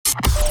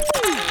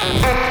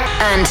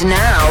And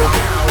now,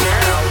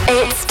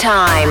 it's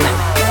time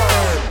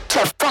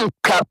to funk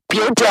up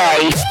your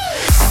day.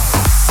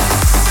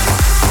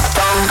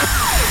 Funk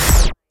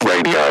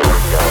Radio.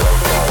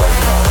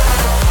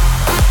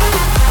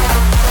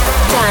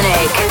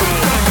 Danik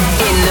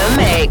in the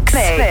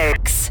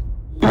mix.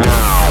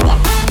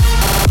 Now,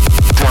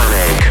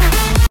 Danik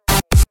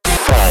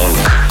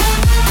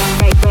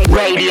Funk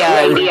Radio.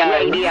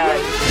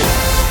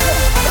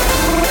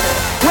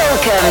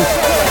 Welcome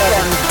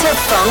to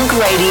Funk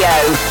Radio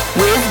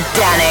with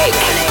Danik.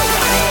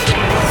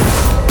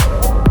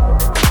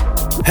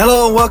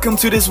 Hello and welcome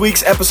to this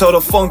week's episode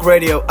of Funk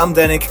Radio. I'm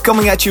Danik,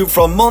 coming at you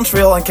from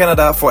Montreal in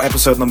Canada for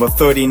episode number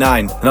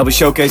 39. And I'll be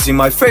showcasing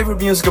my favorite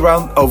music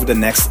around over the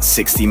next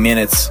 60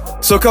 minutes.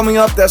 So coming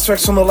up, there's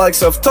tracks from the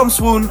likes of Tom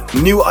Swoon,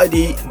 New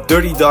ID,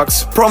 Dirty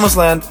Ducks, Promised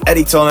Land,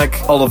 Eddie Tonic,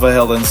 Oliver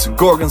Heldens,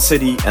 Gorgon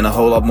City and a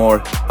whole lot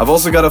more. I've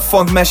also got a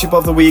funk mashup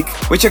of the week,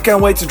 which I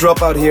can't wait to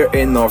drop out here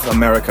in North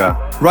America.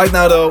 Right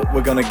now though,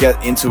 we're gonna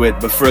get into it,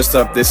 but first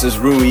up, this is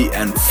Rui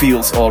and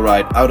Feels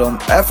Alright out on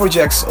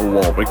Afrojack's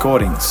Wall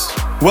Recordings.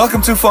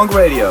 Welcome to Funk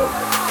Radio.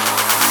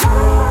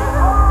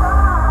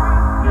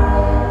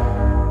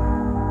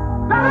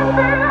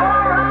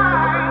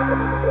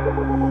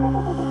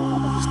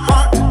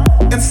 Hot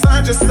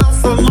inside yourself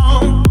so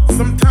long.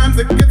 Sometimes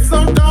it gets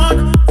so dark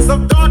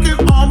you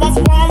almost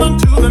fall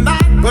into the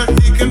night. But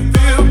he can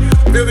feel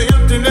the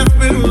emptiness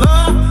with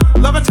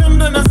love and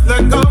tenderness.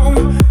 Let go,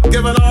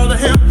 give it all to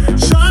him,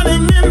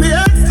 shining in the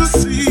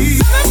ecstasy.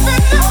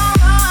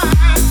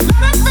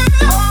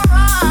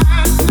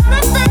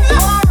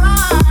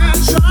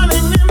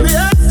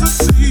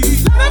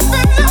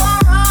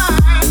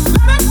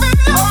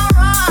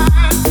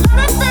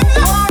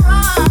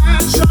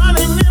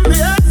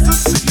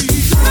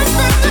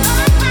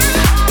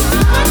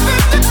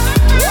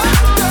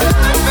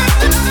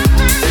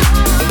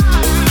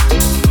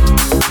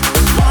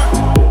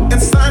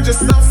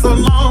 Yourself so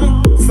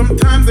long.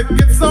 Sometimes it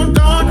gets so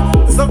dark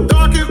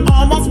you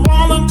almost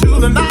fall into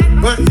the night.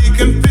 But he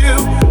can feel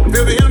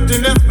the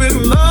emptiness with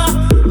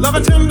love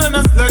and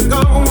tenderness. Let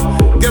go,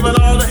 give it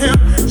all to him,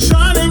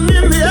 shining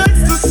in the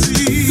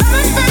ecstasy.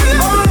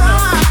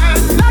 Alright,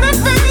 let it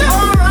be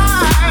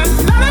alright,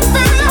 let it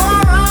be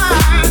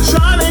alright,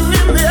 shining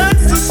in the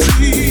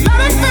ecstasy. Let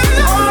it be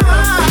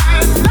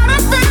alright, let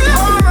it be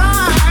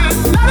alright,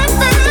 let it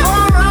be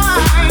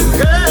alright.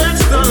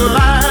 Catch the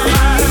light.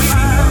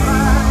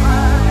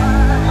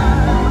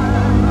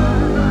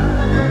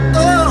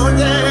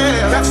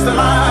 Catch the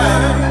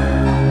light.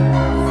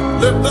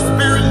 Let the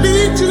spirit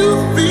lead you.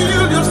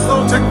 Feel your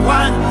soul take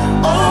flight.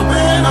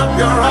 Open up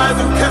your eyes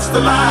and catch the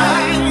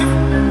light.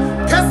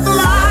 Catch the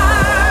light.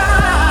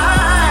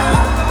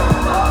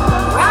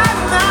 Right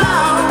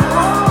now.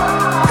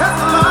 Catch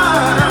the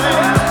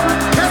light.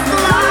 Catch the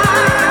light.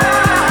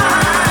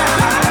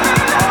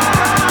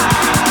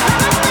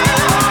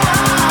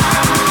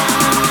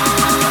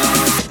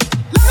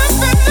 Let it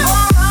be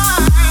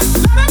alright.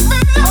 Let it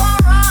be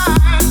alright.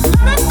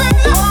 Let it be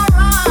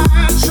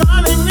alright.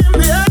 Shining in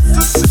the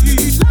ecstasy.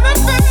 Let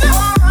it be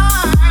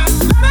alright.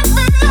 Let it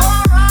be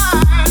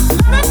alright.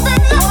 Let it be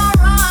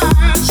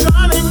alright.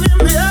 Shining in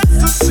the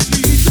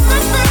ecstasy.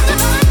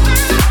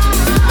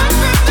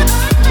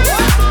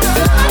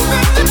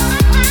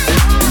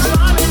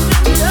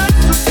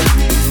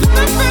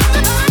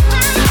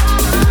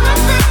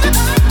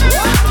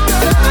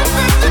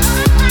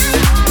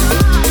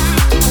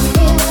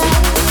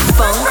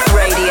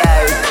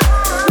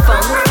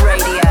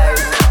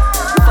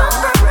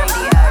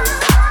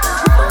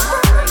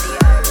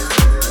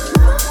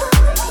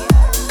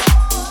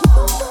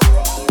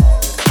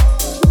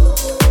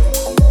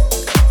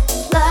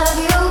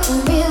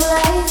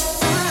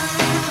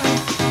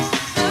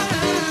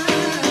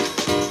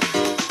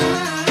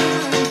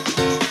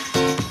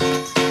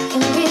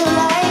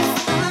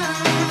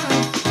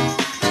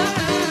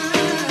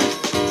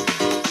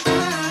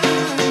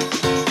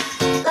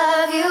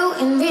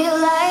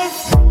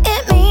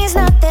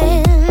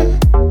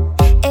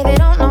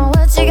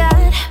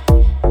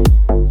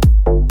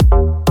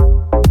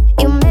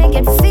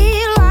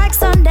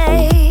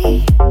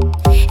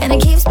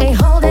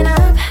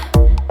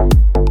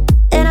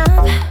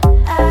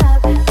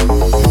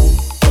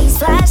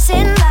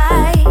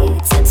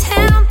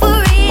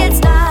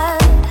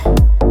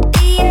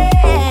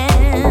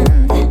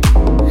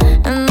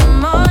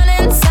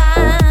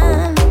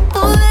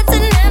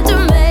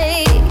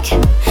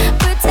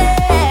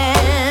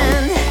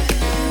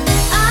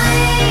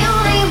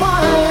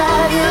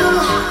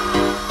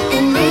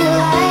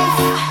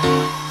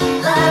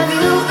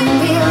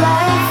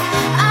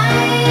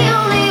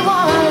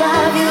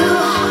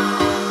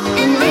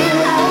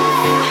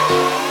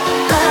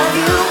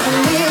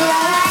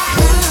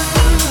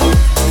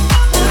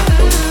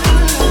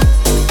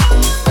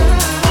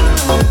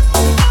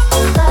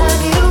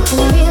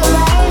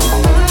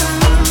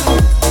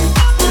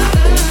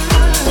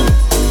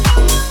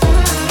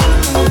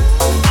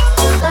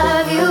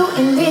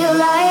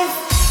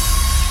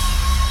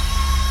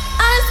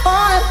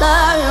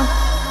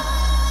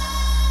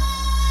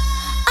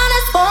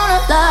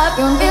 love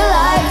you in real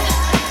life.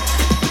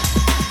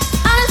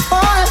 I just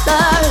wanna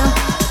love you.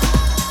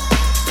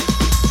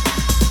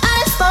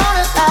 I just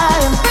wanna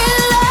love you in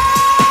real life.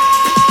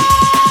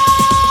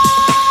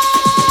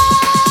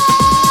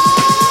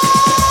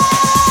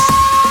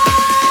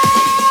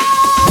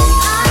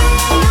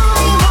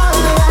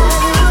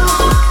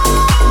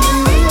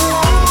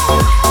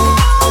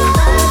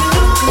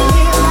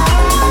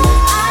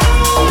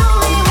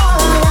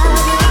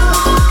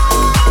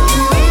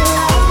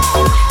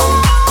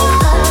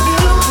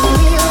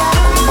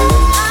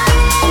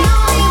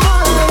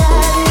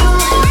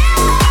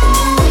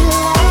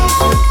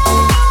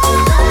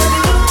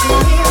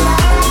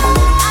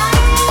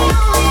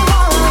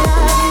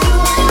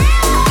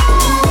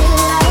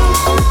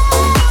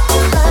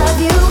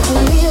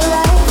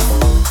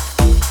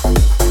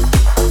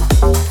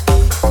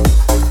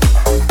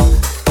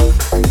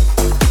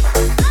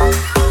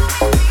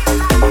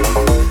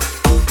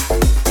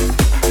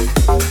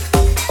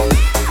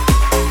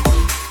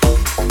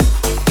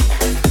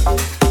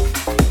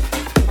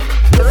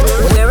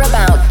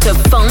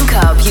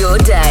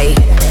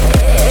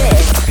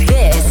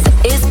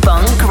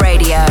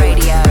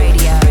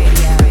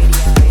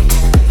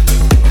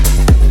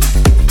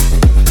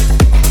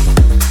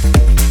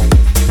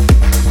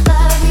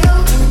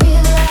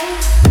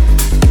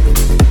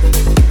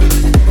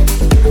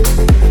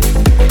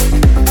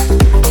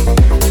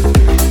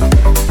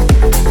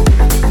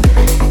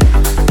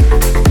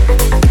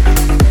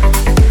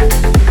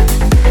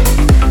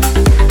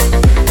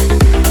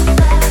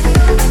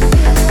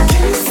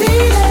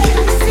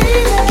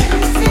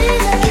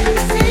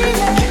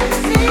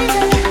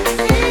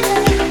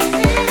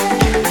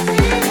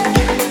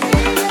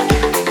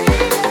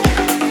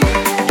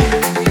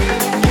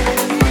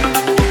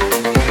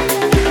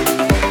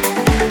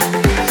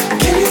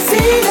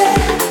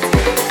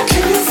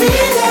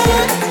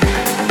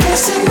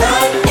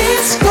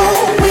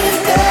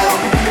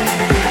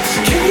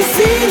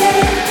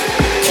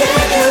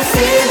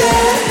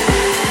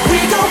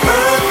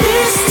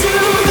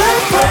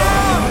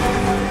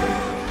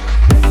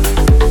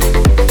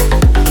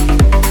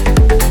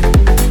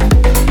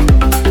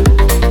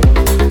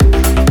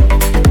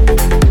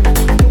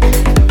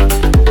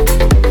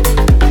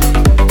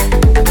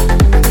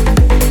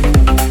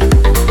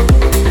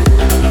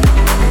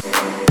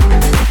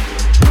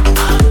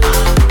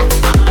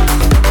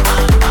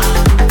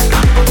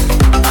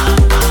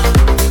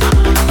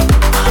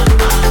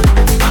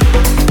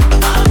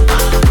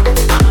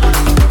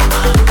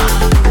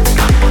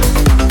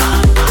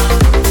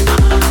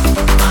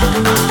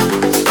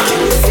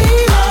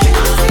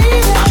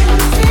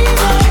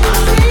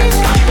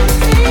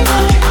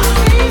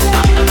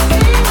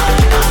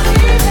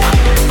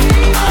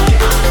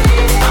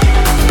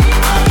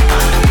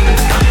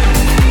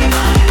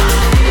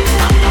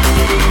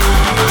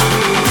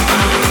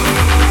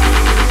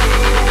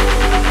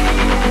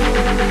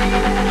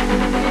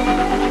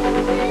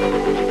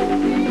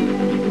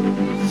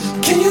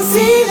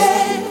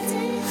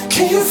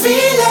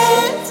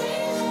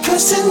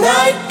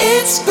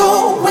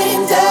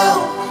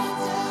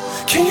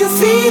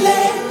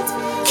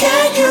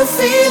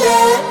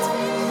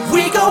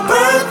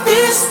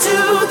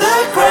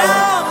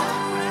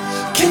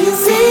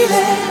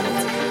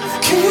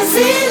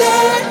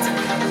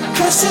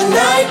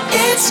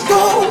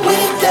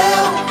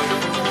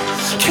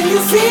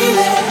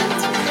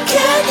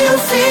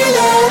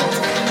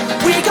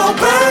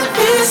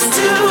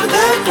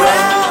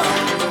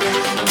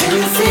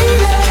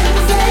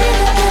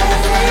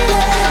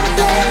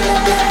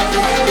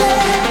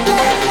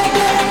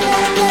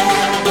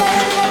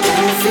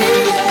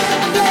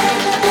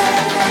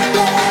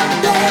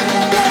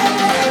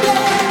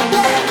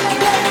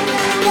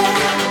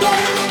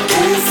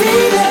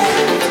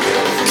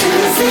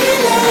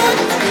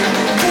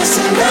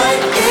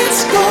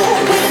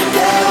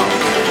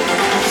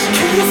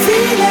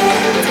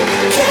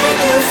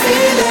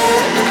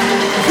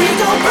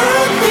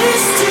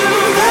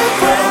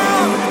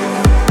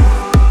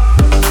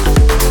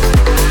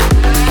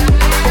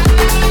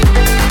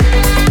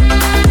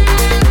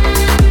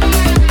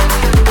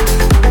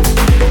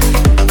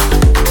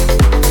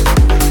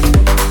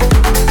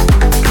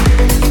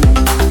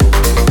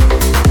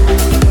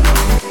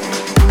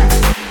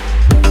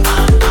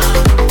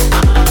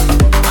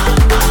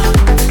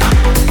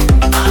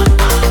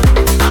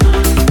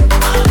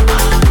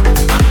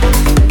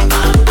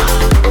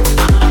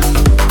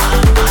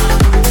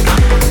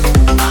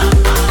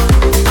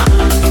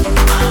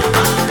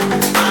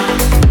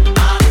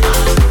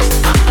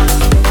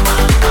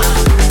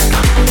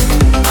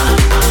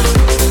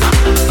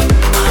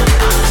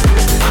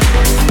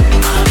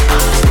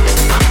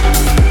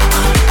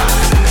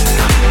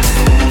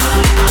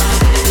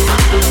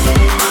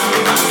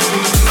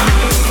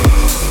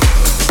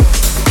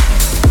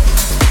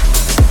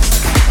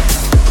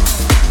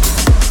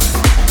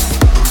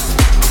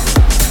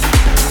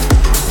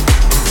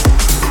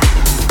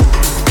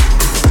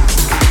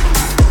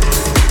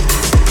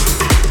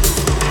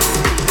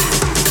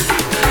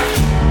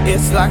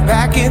 It's like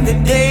back in the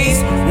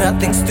days,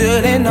 nothing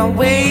stood in our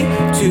way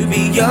to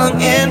be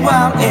young and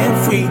wild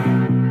and free.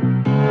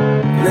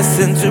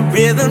 Listen to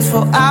rhythms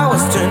for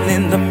hours,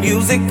 turning the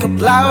music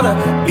up louder,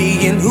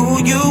 being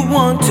who you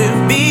want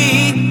to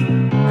be.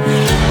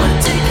 We're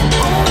taking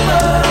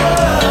over.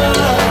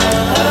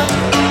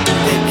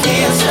 They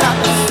can't stop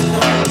us.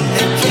 No,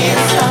 they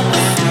can't stop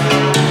us.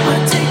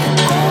 We're taking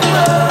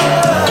over.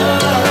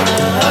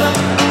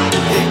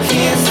 They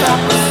can't stop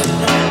us.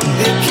 No,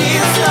 they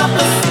can't stop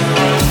us.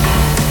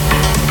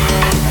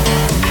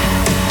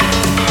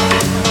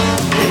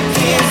 They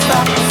can't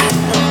stop us.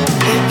 No,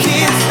 they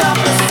can't stop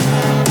us.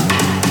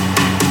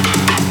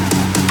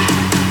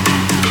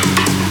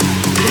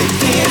 They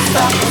can't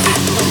stop us.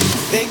 No,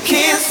 they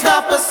can't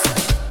stop us.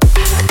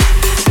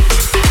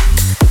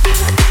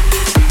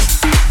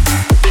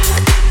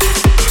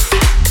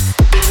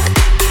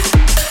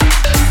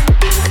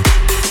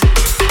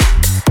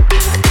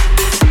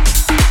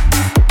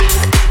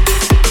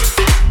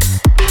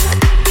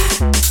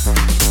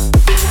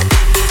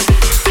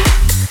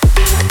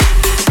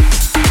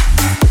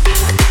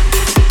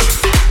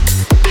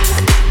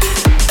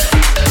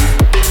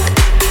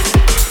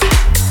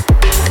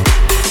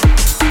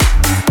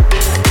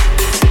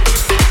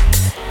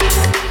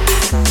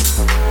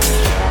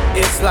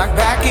 Like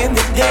back in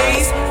the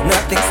days,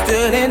 nothing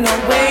stood in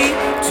our way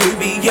to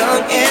be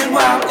young and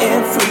wild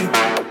and free.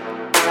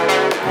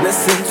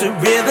 Listen to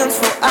rhythms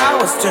for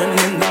hours,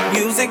 turning the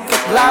music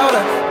up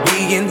louder,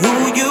 being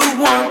who you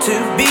want to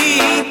be.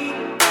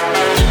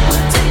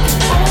 We're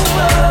taking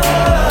over.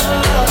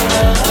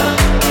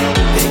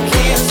 They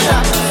can't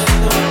stop us.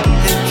 No,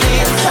 they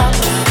can't stop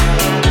us.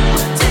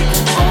 We're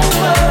taking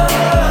over.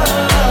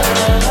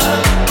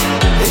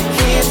 They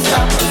can't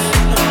stop us.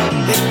 No,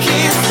 they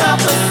can't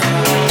stop us. Stop us.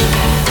 No,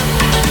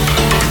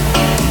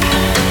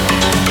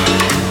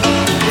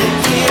 they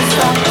can't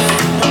stop us.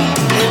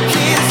 They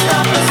can't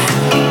stop us.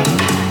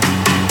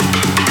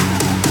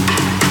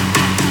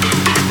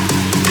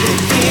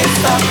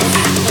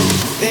 No,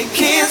 they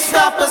can't stop us.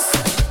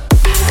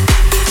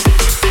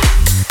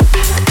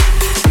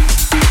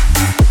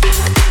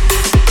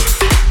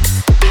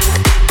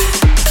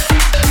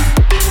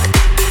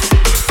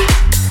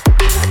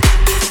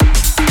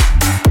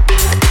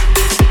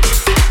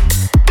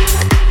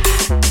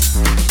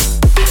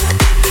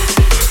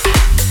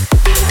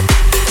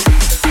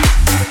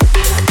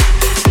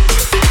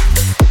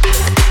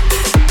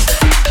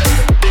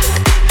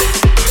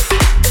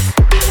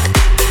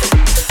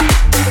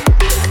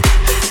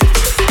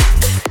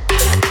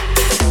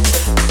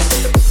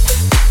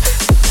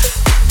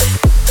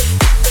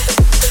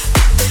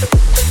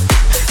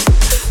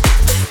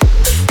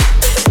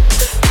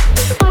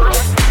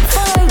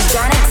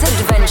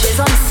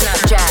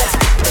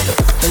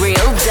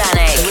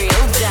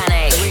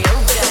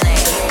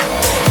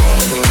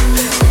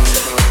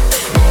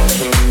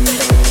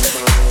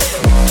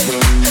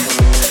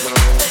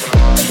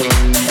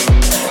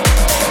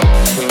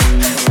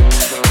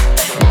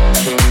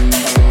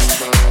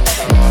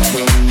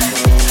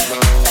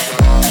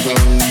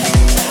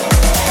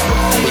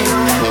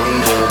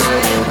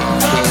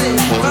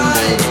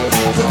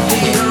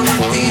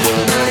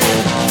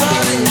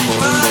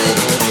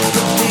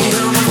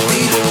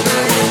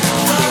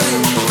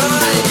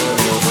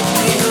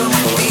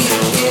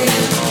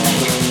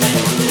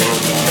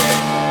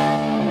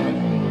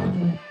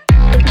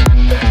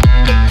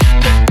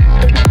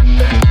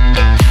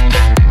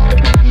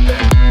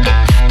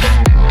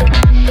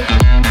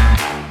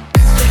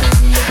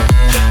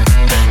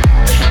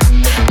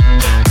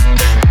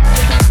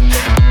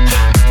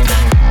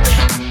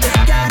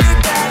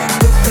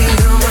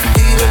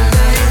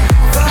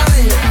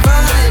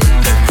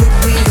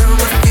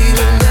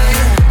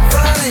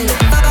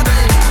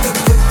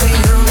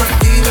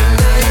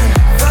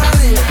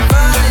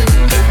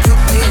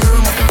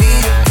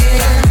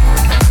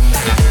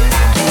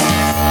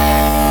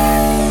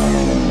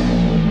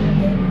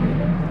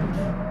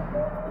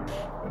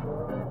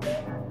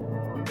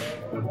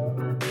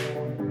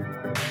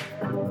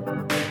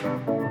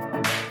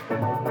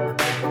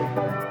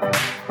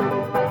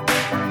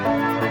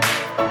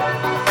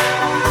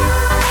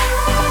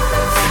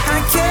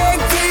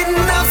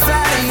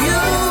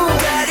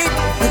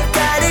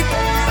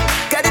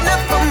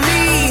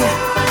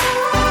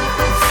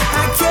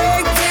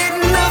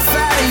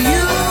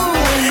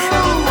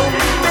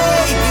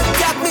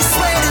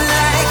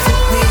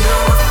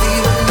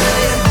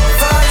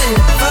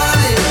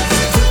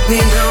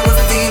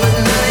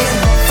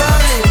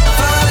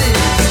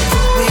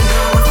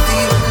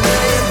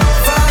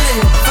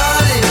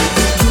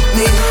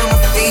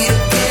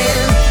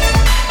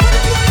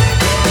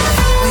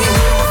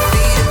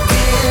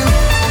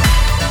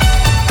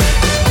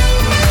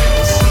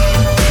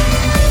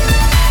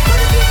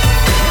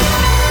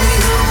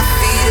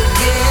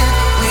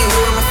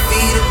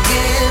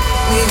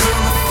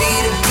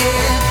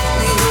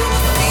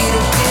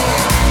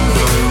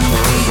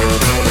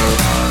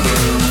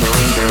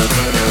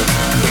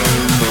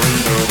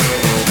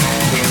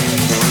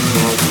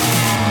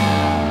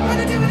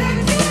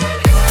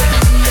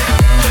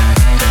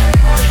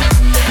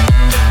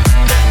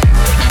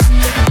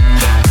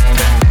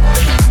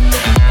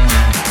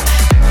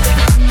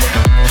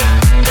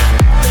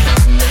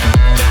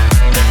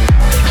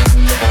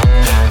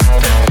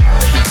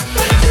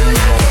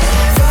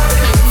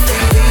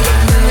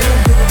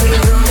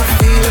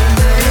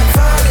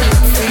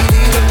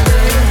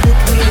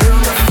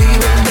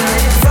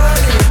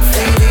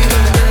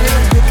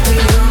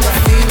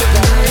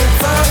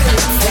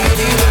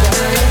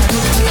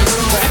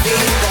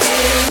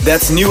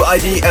 That's New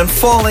ID and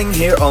Falling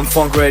here on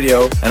Funk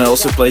Radio. And I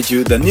also played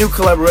you the new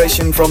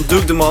collaboration from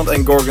Duke Dumont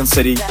and Gorgon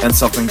City and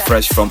something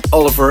fresh from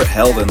Oliver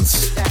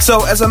Heldens.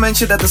 So, as I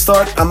mentioned at the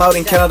start, I'm out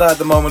in Canada at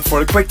the moment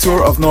for a quick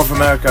tour of North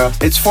America.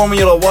 It's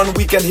Formula 1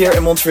 weekend here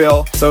in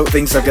Montreal, so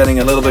things are getting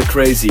a little bit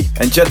crazy.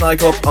 And Jet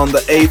Nightclub on the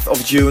 8th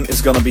of June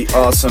is gonna be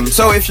awesome.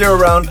 So if you're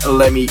around,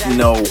 let me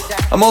know.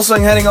 I'm also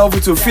heading over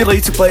to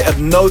Philly to play at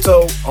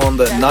Noto on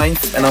the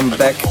 9th, and I'm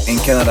back in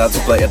Canada to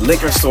play at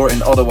Liquor Store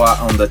in Ottawa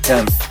on the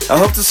 10th. I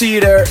hope to see you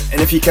there,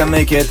 and if you can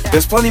make it,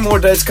 there's plenty more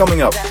dates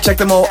coming up. Check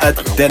them all at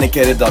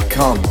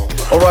dedicated.com.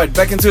 Alright,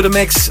 back into the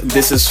mix.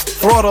 This is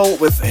Throttle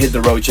with Hit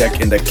the Road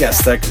Jack in the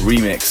Castek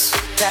remix.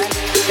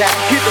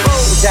 Hit the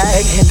road,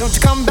 Jack, and don't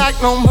you come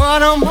back no more,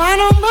 no more,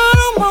 no more,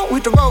 no more.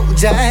 With the road,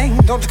 Jack,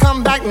 don't you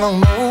come back no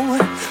more.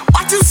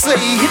 What you say?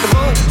 Hit the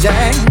road,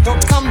 Jack,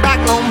 don't you come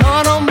back no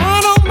more, no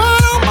more, no more,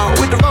 no more.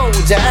 With the road,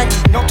 Jack,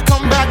 don't you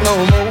come back no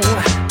more.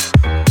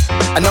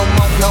 No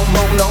more, no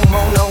more, no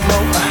more, no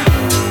more.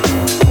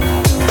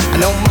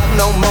 No more,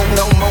 no more,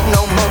 no more,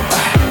 no more.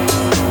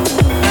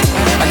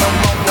 No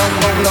more, no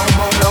more, no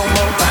more, no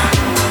more.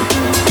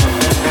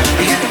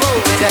 Hit the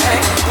road, Jack,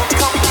 don't you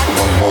come back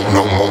no more,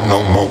 no more, no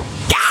more.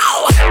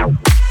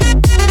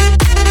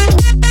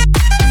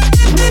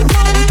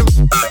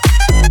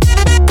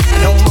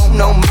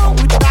 No more,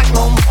 back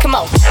no more. Come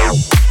on.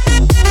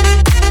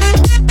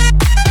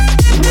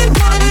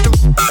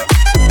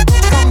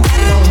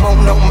 No more,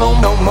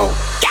 no more.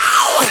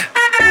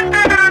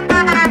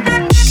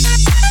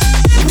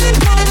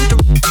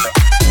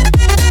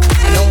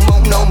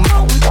 No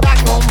more, back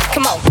no more.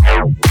 Come on.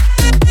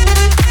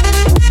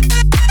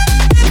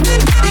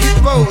 Hit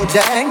the road,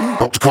 Jack.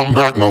 Don't come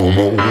back no more.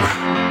 No more,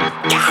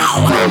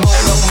 no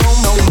more, no more. No more, no more,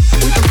 no more.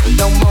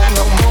 No more,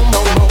 no more,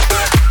 no more.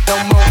 No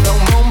more, no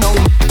more, no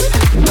more.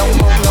 No more, no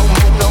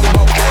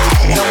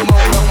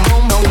more, no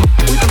more.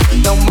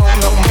 No more,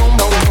 no more,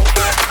 no more.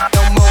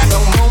 No more, no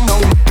more, no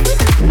more.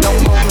 No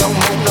more, no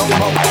more, no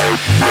more.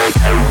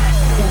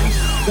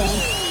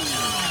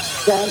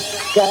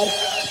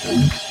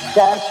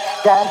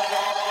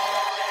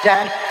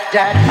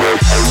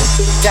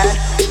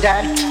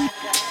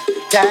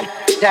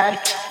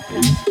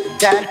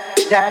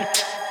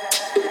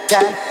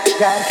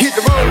 Hit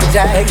the road,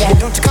 Jack.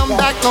 Don't you come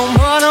back no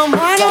more, no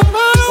more, no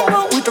more, no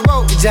more. With the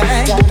road,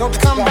 Jack. Don't you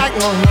come back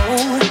no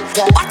more.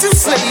 What you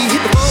say?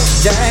 Hit the road,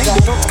 Jack.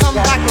 Don't you come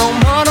back no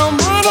more, no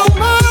more, no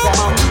more, no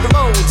more. With the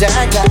road,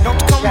 Jack. Don't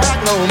you come back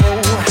no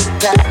more.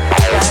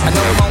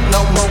 No more, no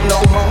more, no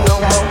more, no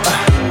more.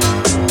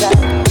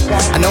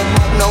 No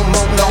more, no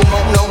more, no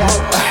more, no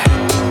more.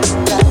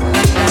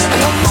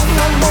 No more,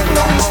 no more,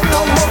 no more, no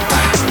more.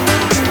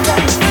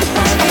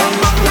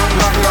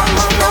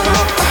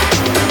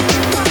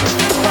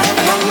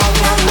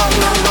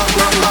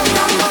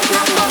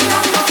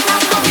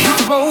 Hit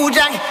the road,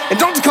 Jack, and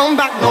don't you come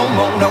back no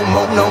more, no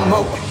more, no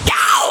more.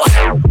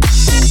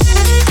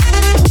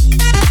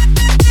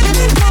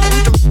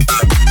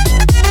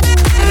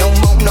 No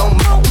more, no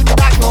more,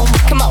 back no more.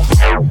 Come on.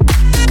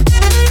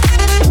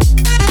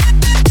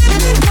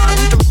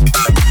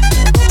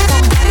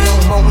 No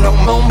more, no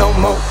more, no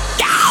more.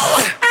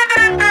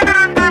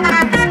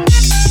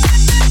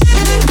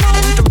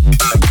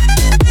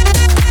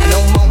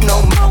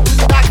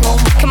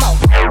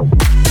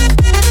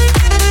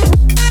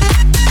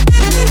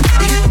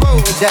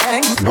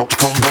 Not to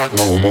come back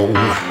no more. No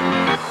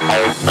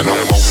more, no more,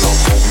 no more.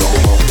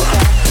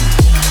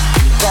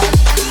 No more, no more, no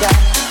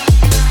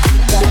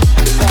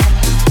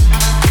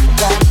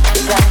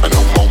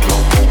more.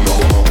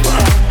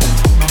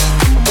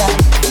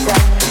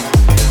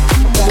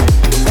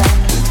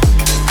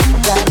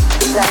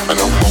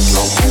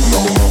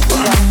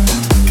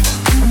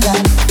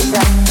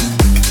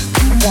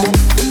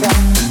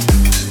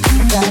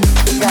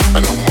 No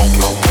more, no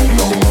more,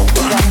 no more.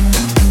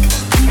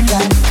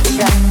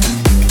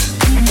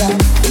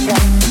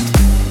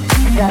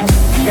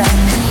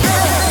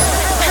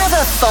 Have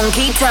a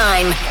funky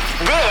time.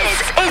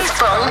 This is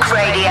Funk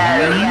Radio.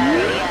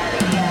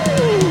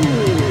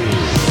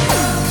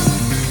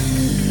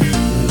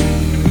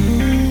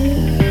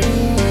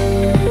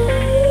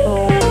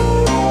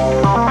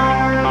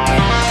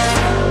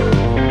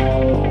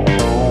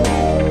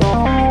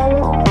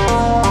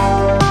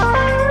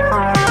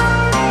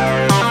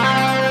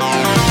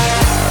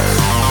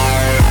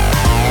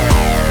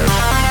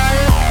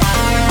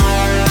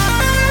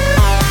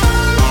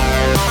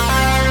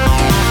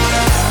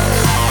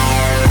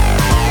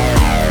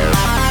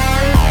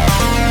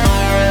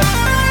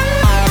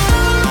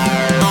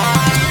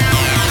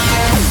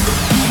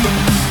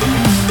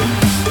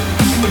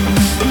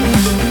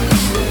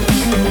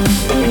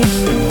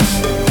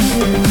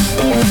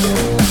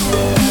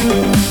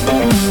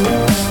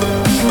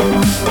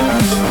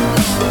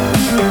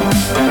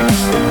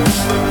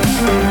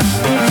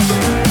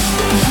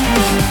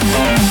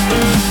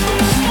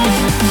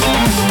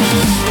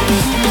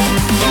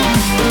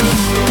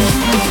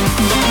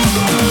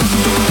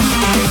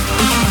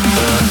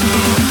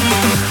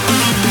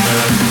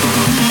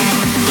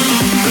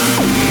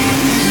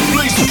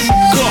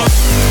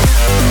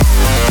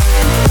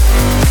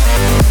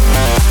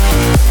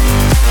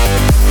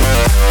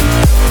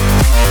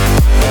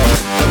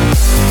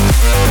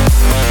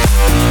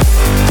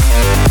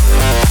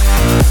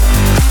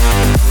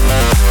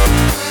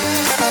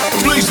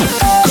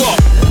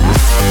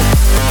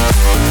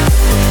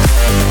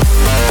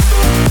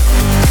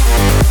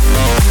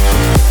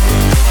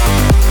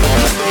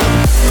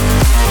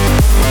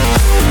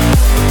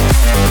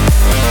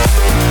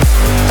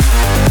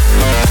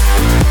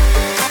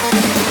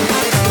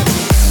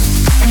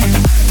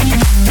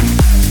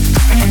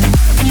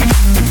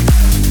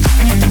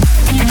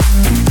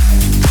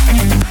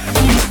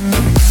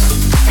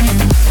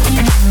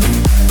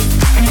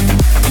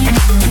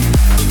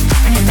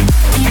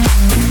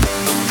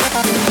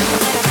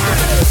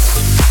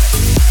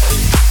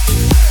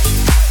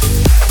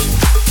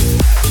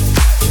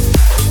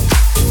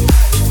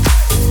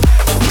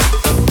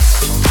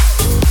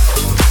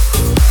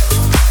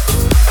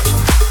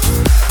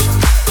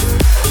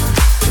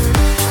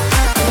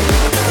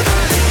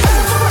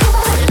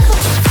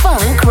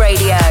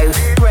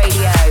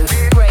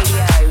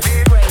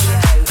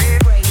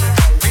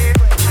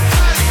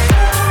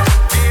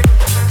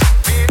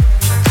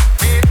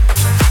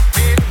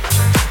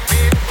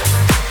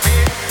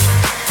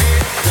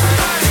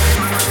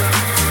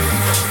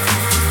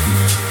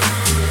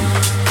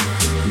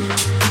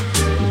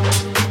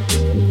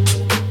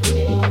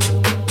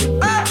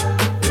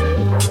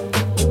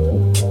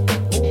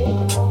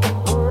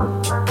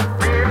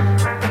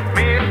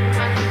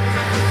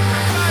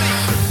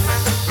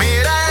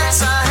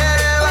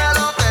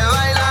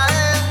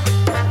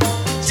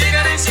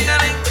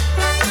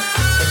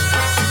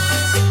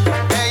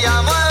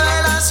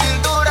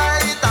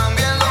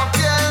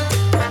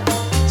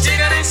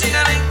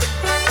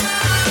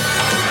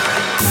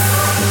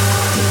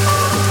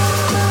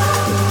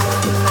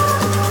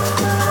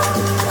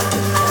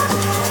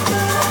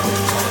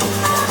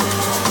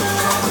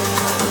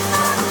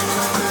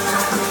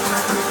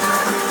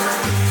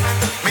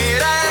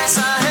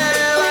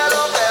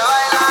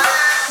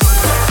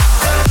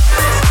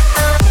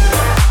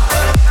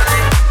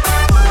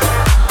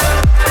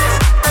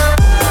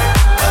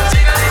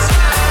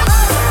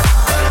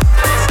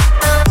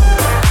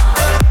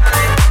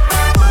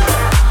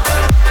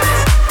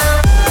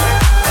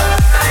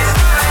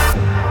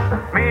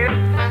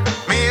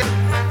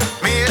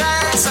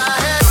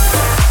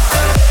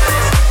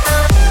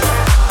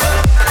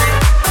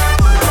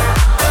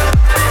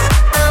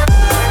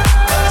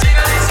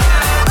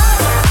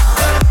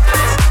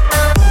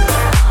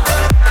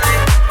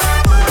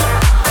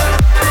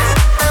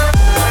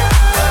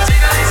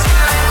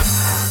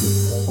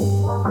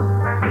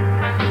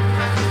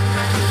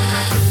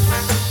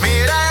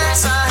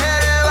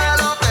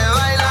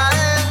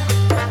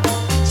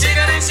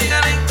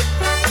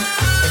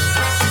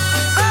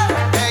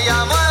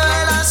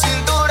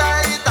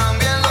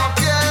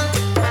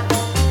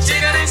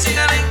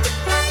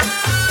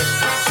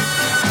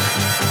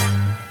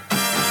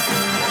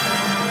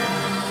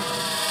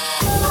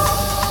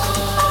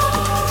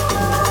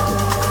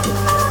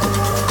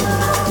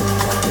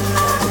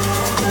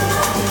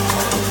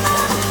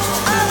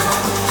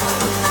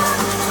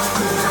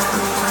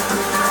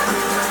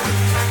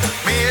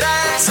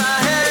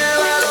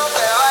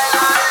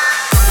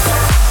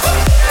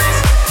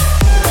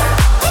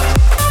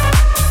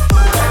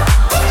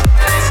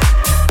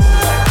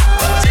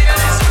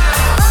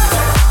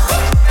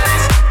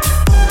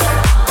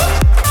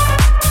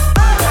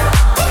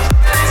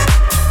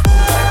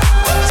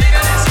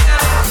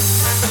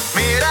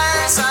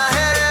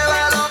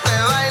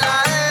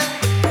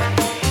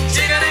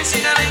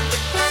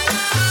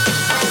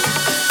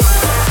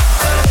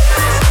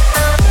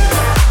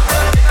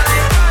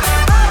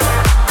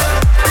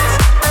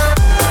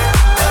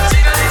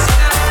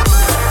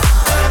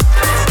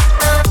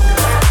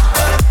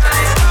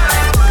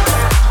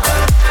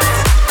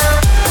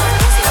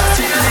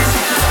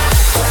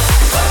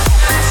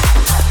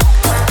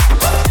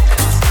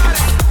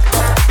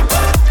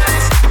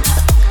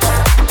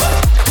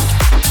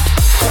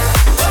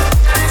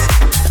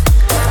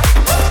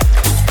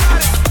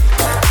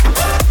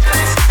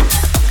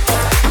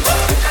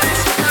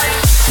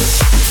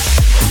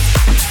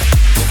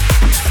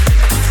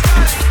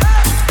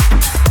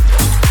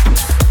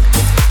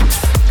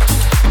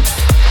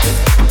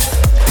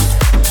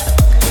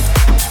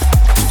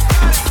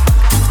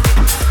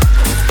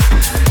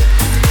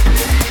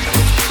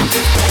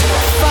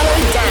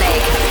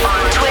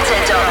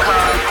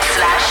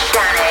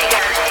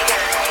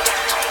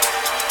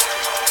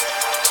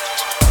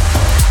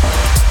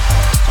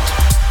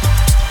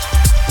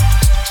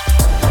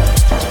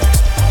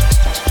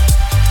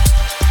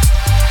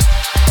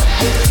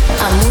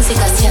 A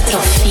música se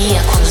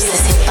atrofia quando se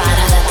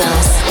separa da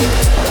dança.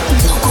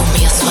 No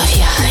começo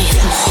havia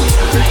ritmo.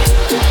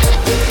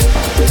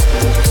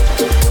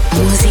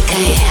 Música é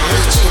a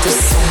arte do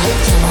som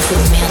e o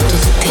movimento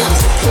do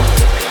tempo.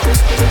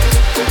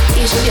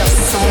 Este é o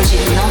som de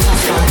nova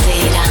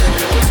fronteira.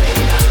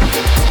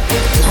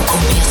 No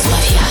começo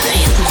havia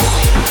ritmo.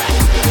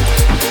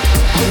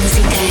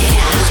 Música é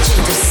a arte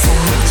do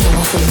som e o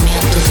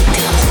movimento do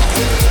tempo.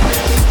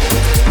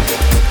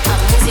 A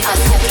música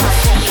se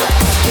atrofia.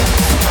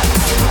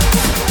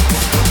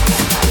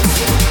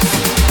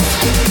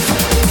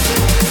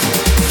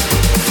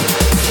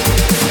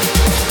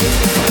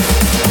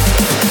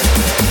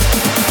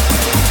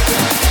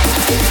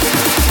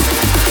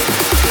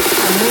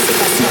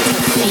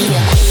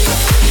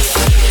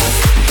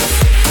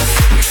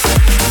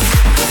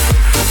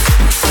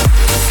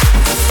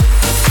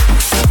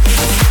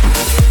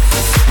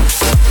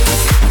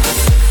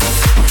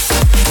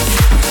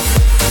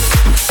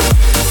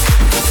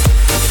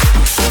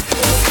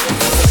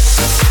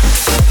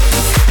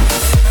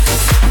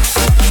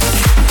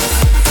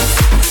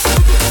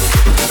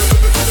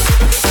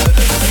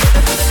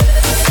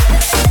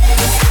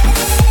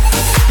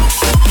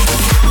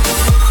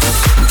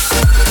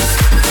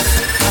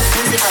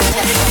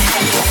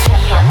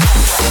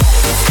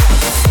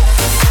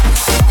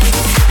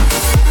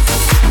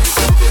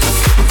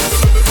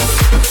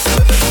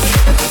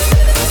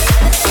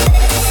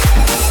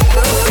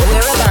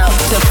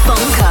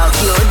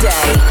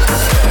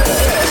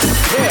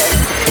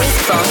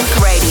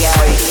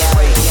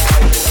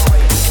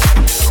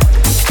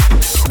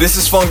 This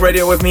is Funk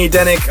Radio with me,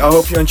 Danik. I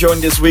hope you're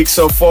enjoying this week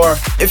so far.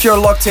 If you're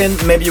locked in,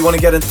 maybe you want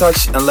to get in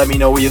touch and let me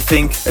know what you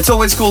think. It's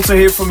always cool to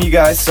hear from you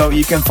guys, so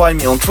you can find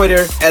me on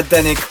Twitter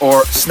 @Danik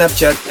or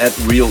Snapchat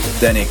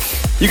 @RealDanik.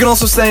 You can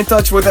also stay in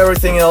touch with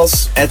everything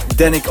else at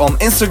Danik on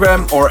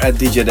Instagram or at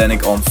DJ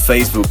Danik on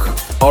Facebook.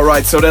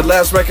 Alright, so that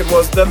last record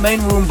was The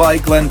Main Room by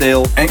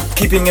Glendale. And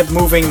keeping it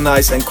moving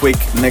nice and quick,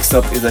 next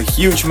up is a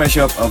huge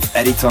mashup of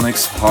Eddie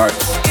Tonic's Heart.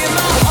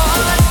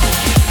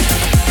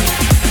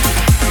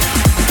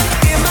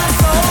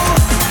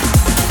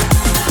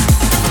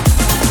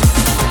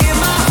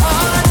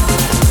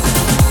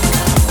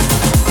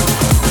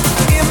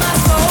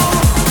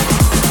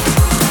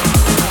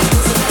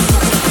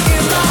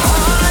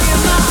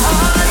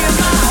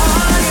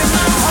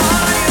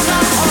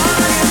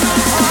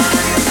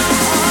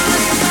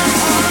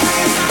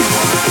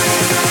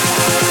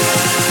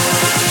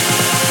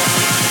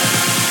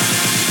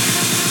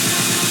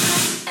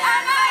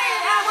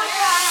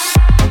 I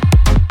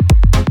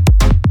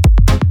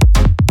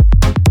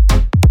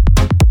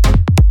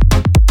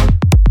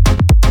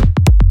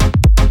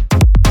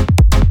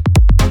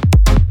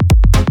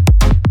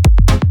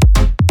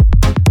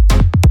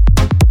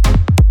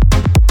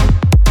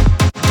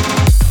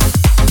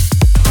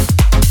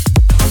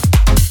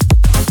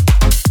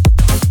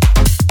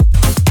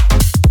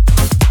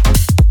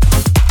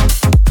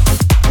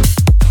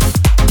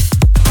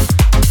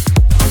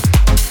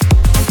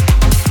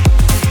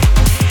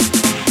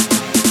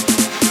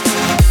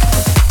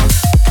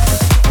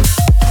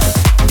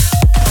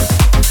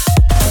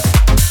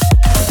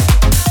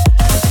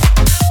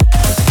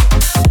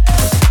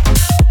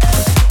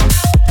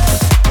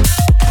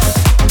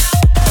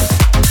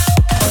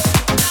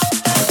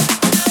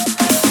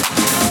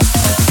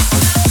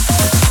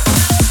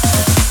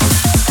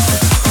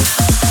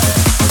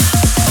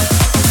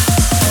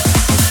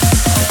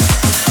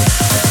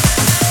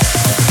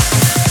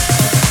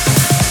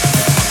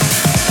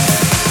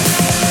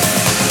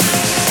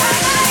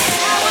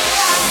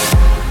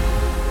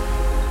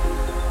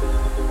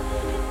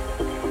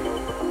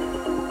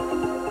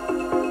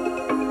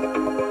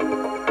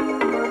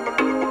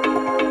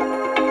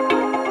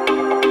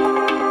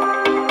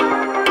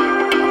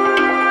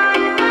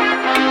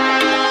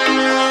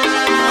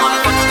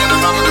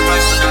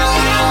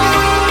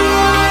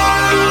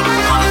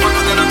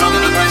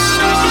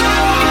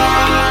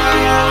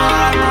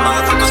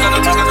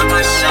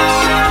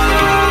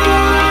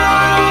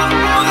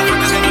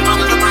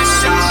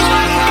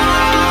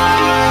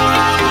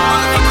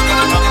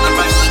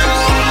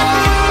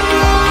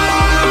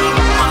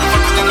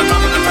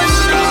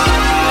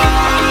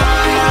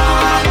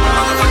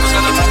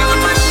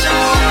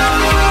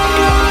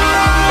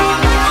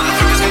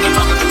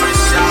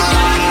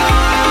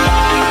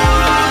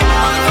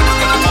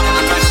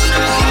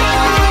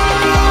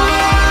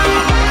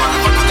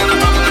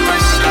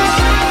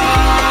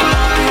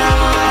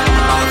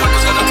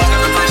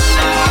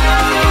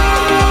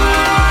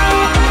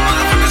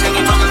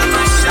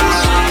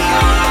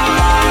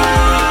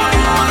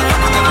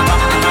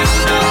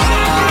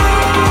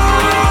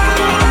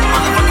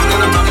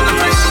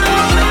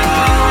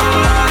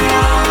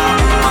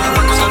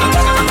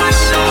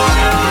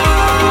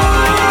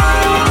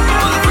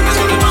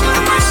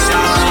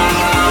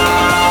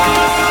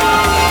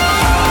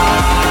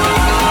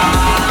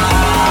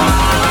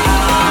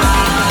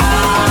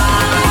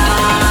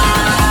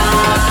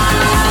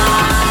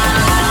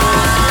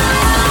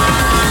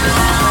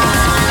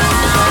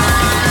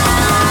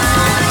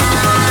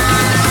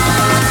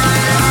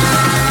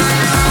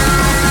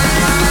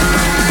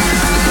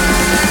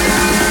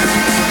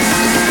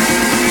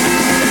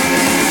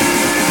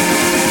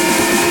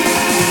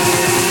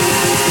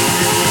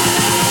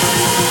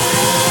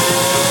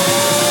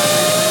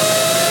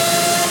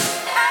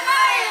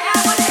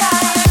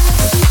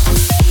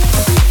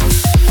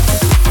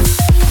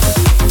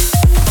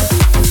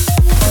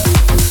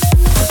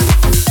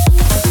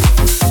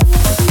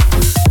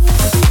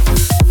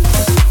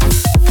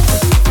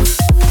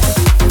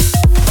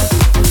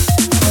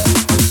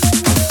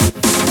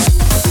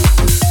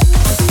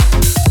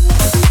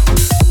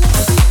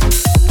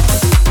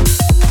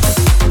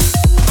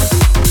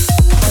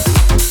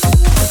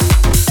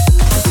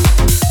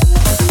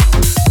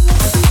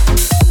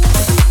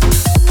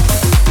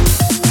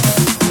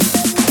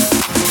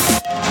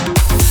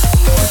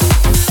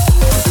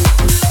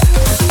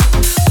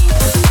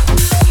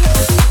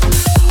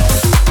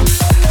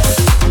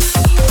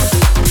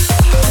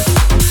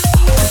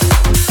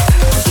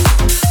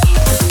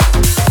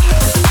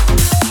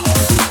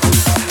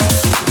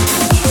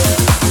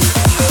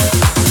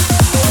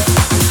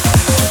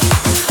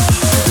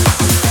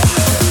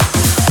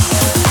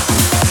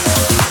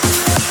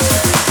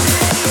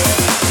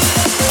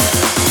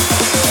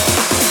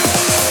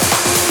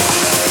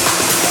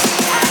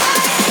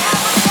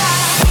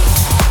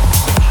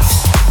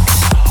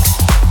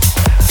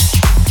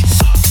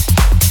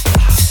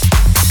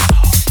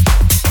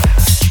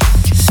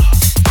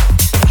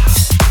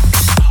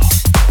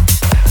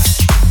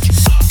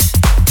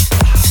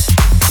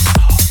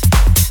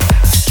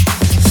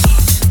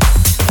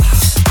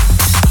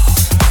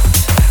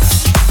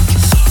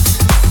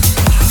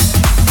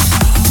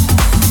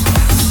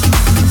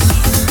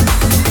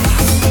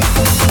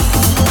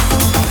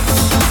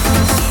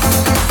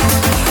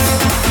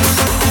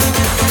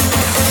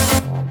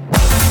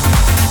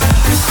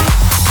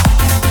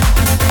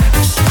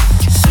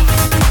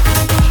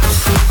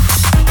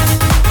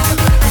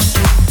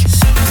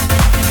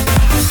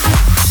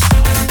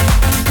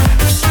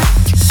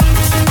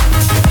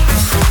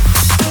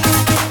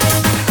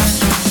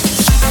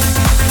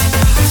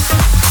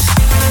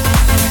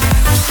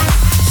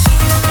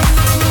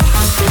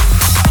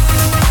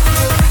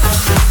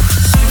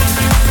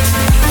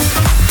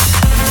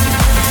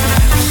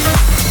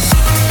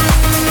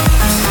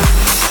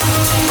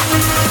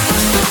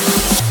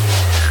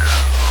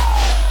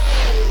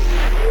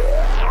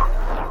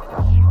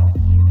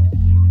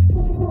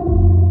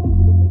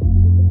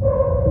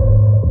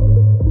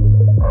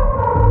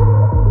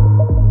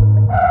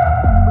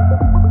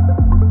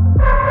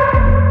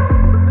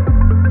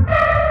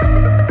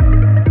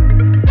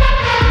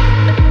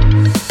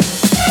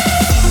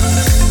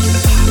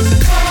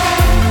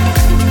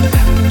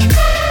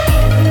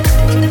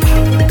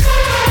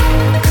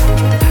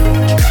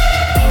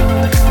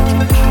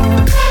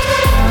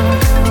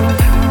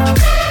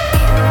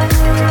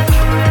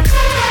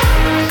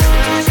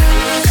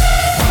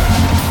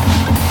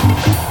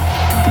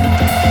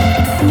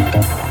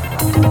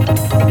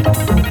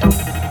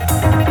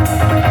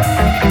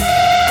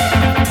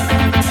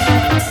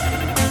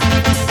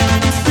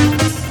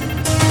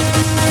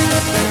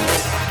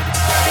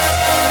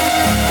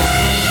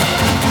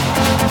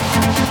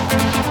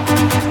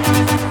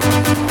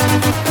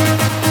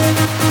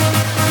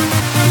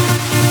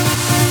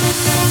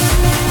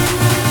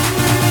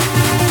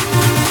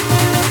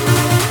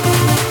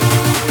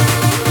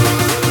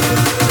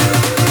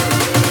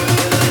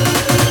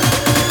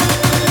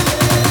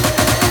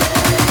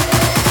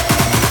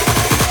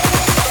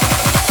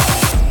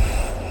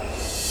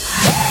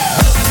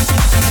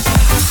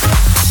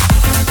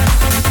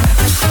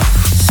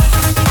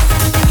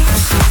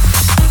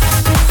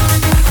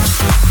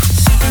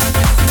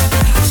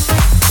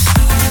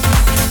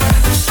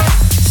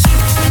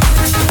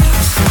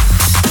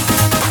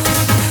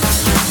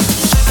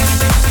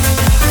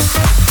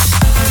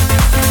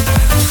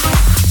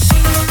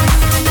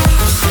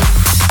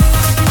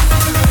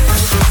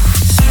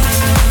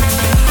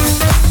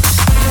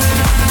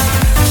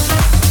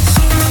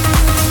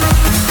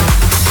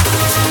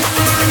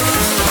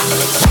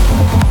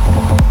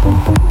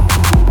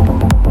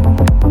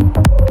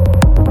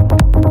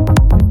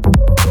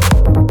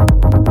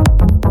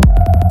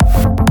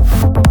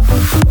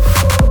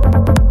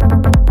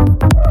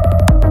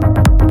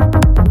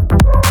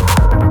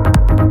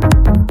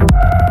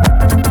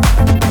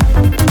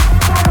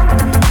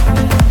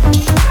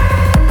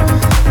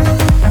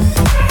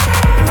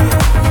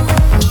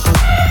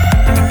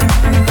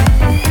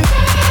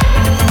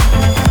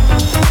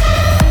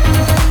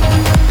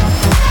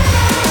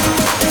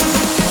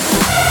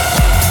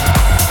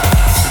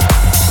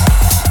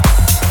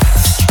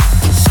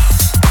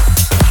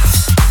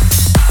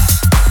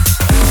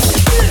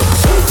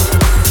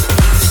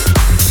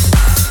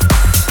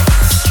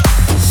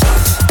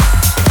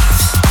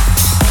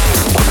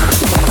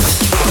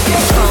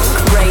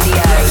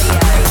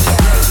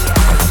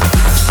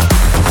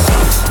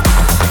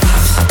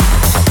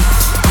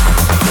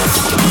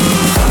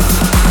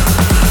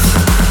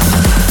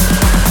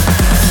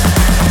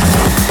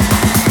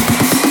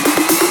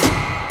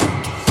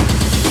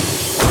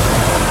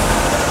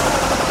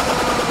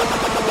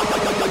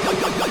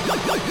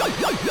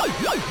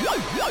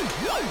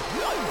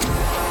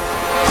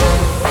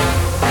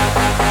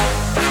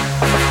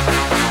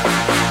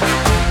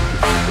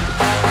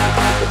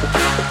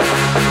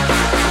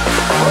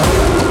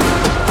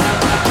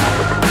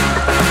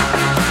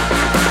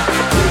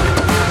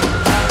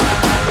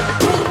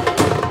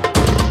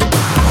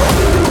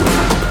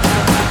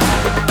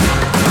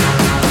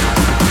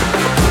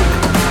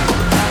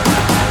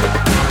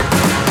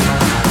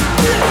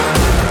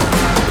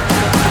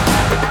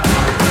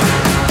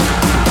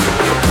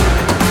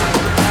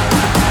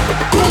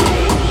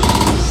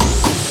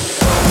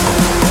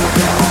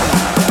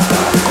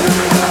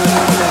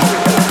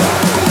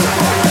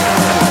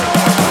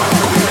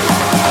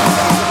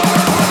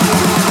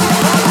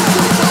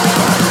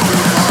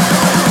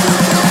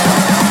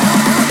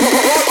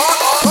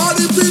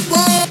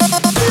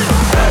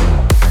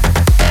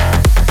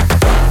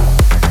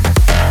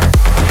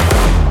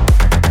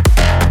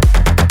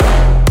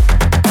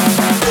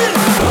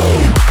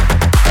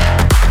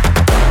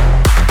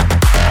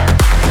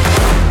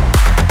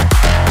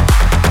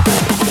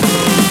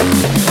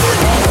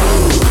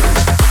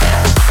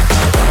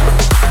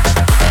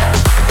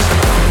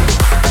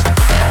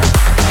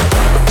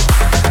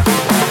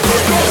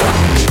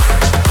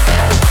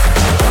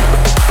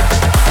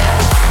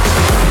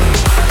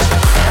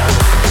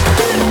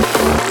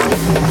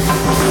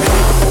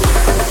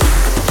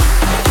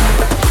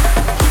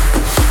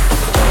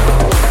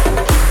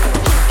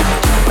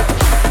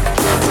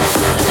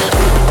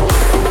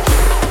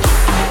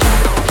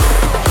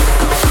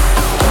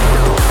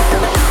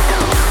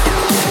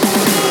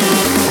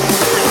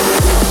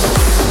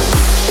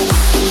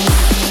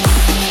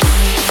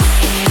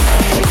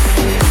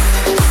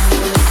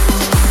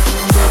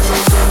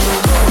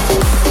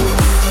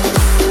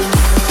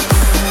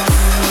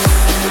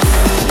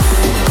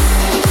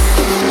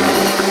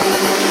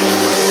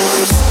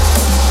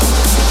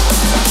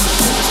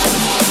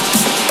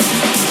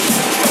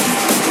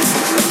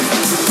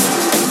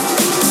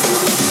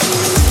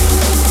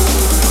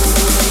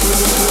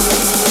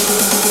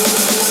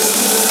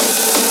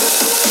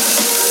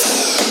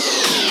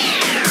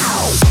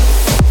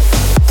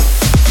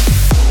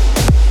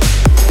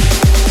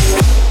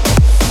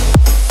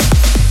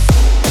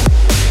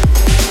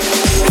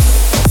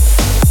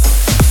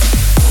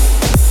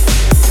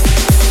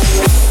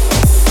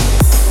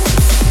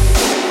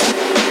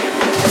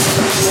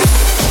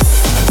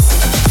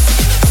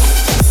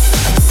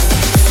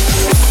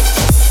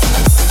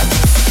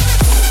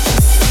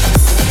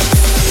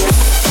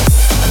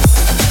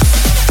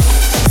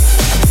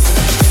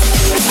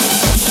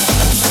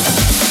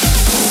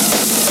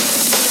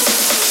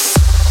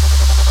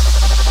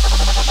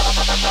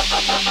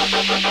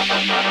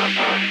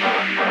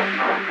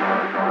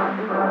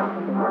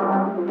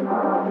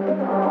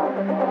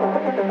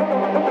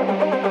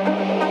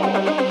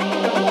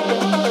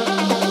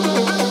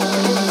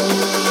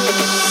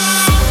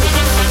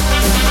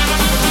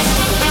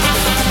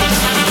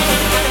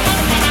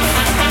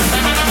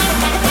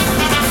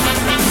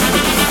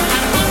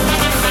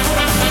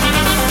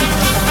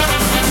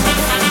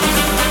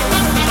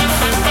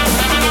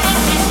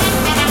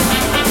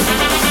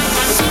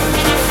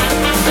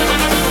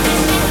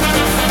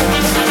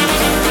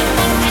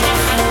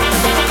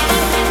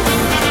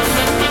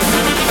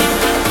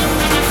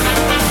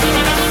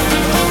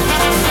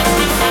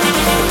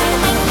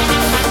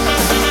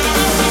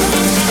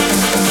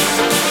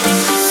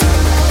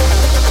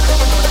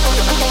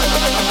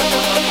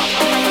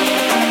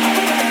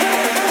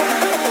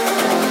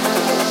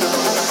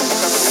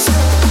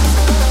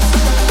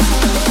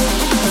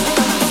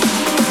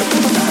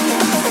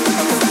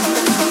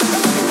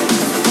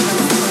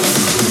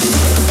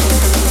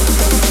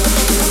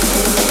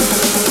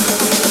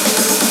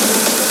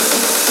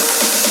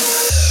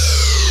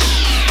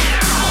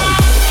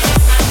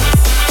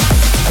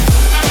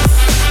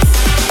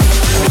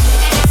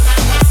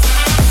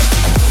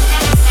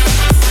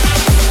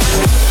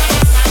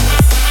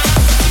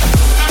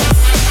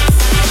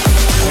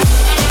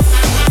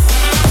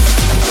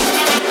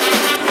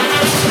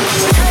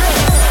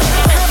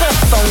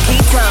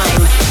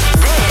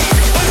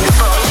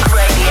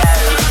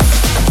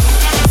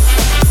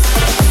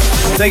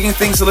Taking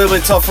things a little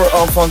bit tougher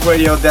on Funk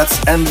Radio,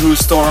 that's Andrew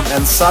Storm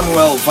and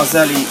Samuel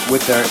Vazelli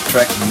with their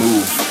track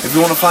Move. If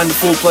you want to find the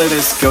full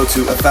playlist, go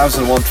to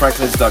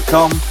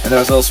 1001tracklist.com, and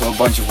there's also a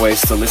bunch of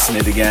ways to listen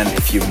it again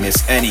if you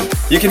miss any.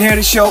 You can hear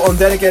the show on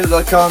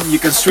dedicated.com, you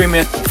can stream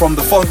it from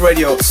the Funk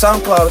Radio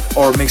SoundCloud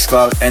or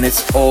Mixcloud, and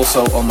it's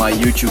also on my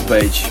YouTube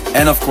page.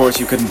 And of course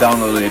you can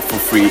download it for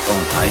free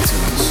on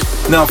iTunes.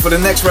 Now for the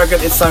next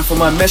record, it's time for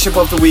my mashup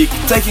of the week,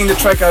 taking the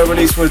track I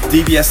released with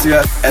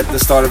DBS2F at the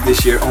start of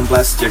this year on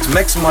Blasterjaxx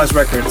Maximize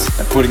Records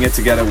and putting it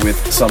together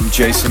with some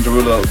Jason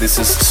Derulo. This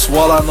is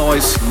Swalla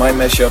Noise, my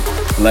mashup.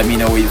 Let me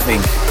know what you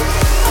think.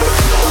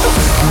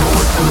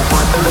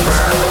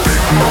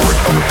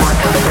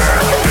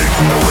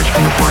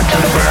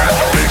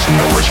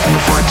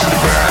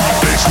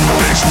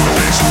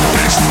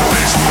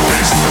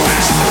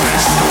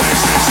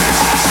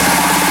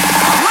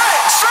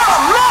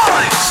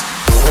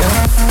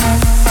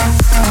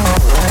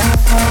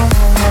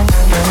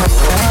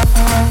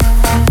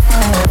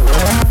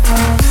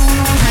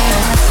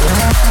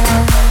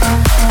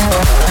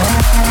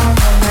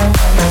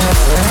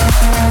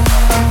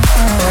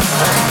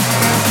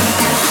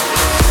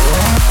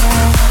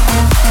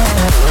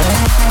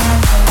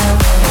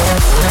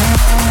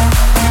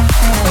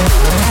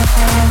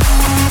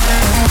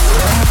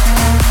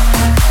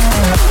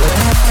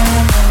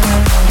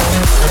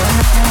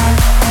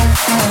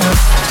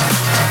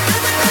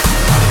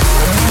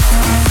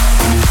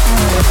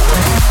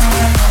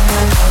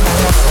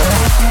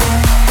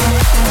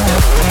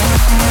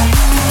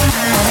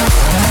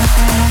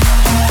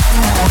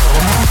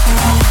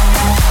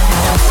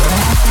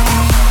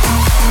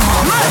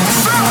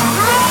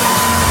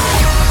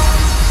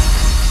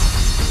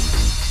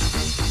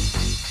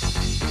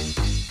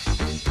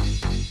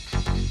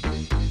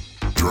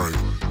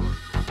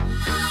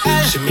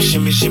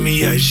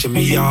 Shimmy, yeah,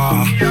 shimmy,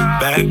 yeah.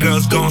 Bad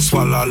girls gon'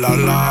 swallow, la,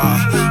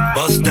 la.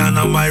 Bust down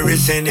on my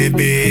wrist and it,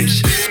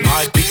 bitch.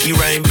 My pinky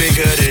ring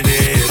bigger than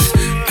this.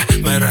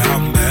 Matter how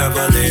I'm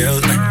Beverly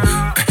Hills.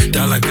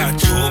 Dollar got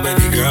too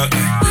many girls.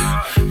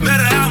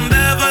 Matter how I'm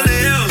Beverly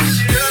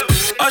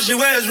Hills. All she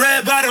wears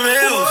red bottom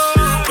heels.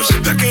 When she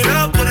back it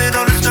up, put it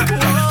on the top.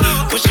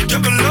 When she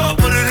drop it low,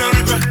 put it on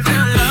the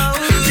ground.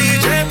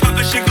 DJ pop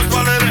it, she gon'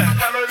 swallow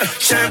that.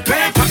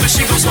 Champagne pop it,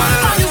 she gon' swallow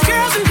that.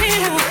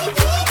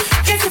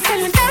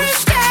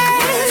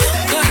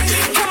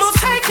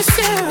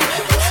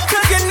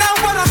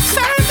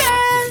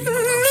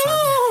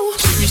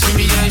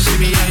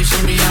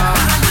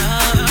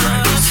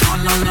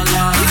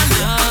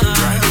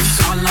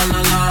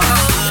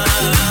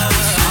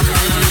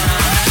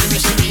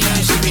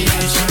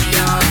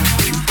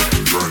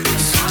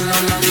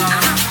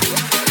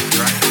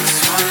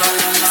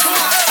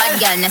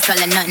 Not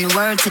swallow nothing,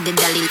 word to the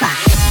deli.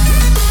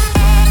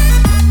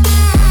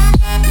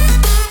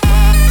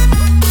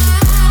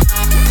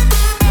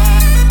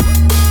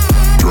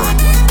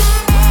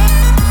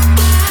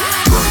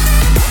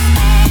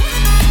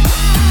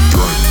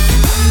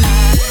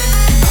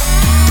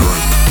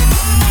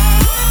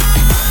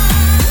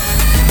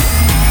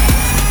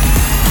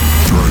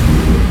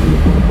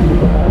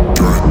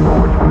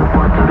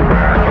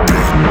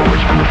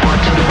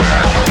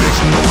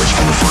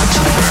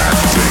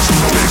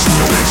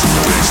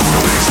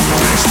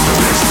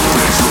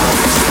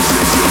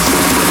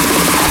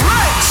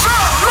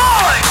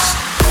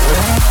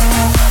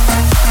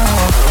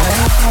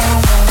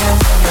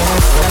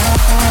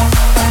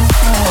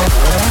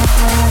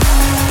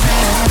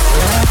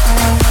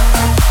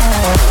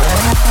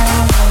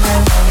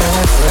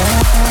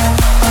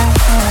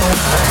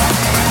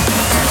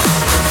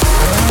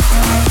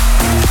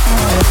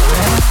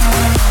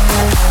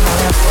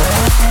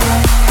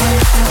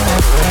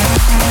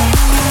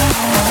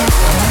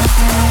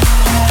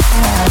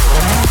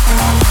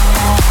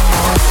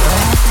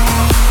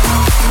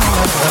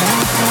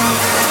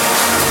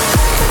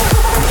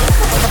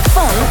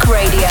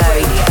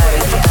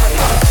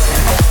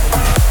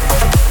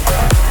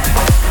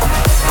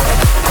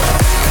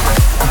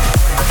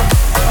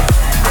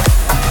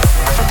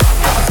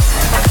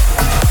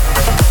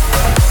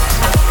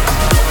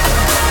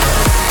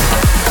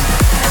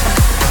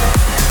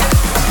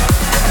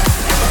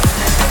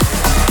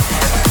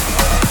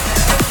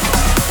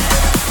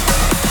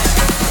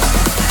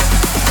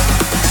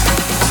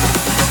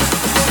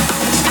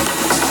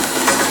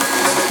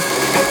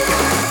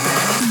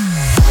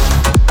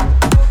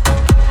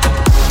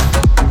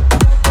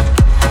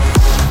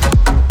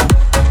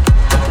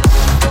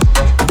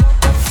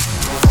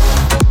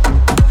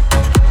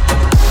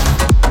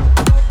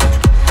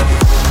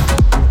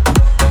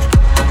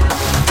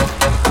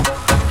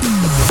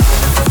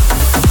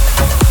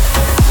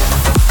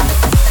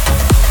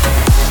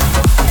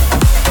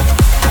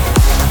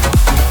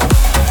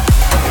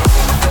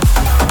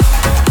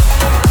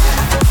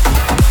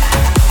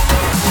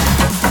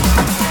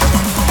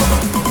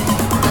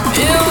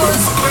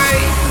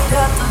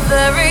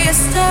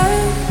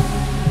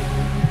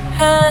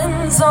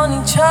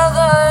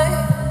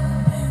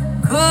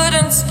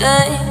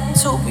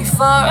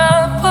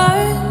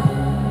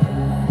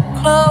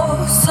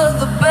 closer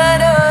the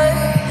better.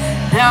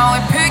 Now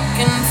we're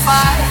picking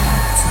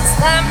fights and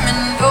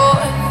slamming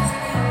doors,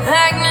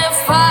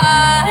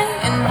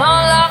 magnifying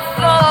all our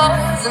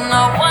flaws. And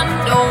I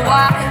wonder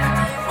why,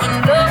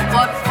 wonder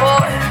what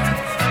for,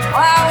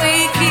 why we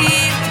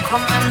keep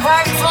coming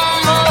back for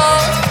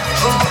more.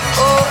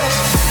 Oh, oh.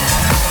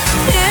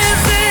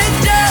 Is it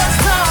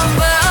just our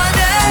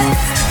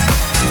bodies?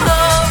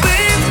 Are we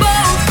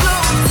both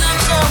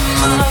losing our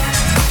minds?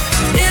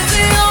 Is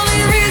the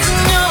only reason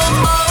you're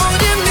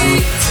holding me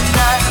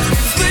tonight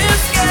 'cause we're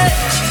scared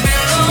to be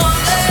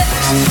lonely?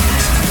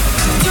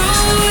 Do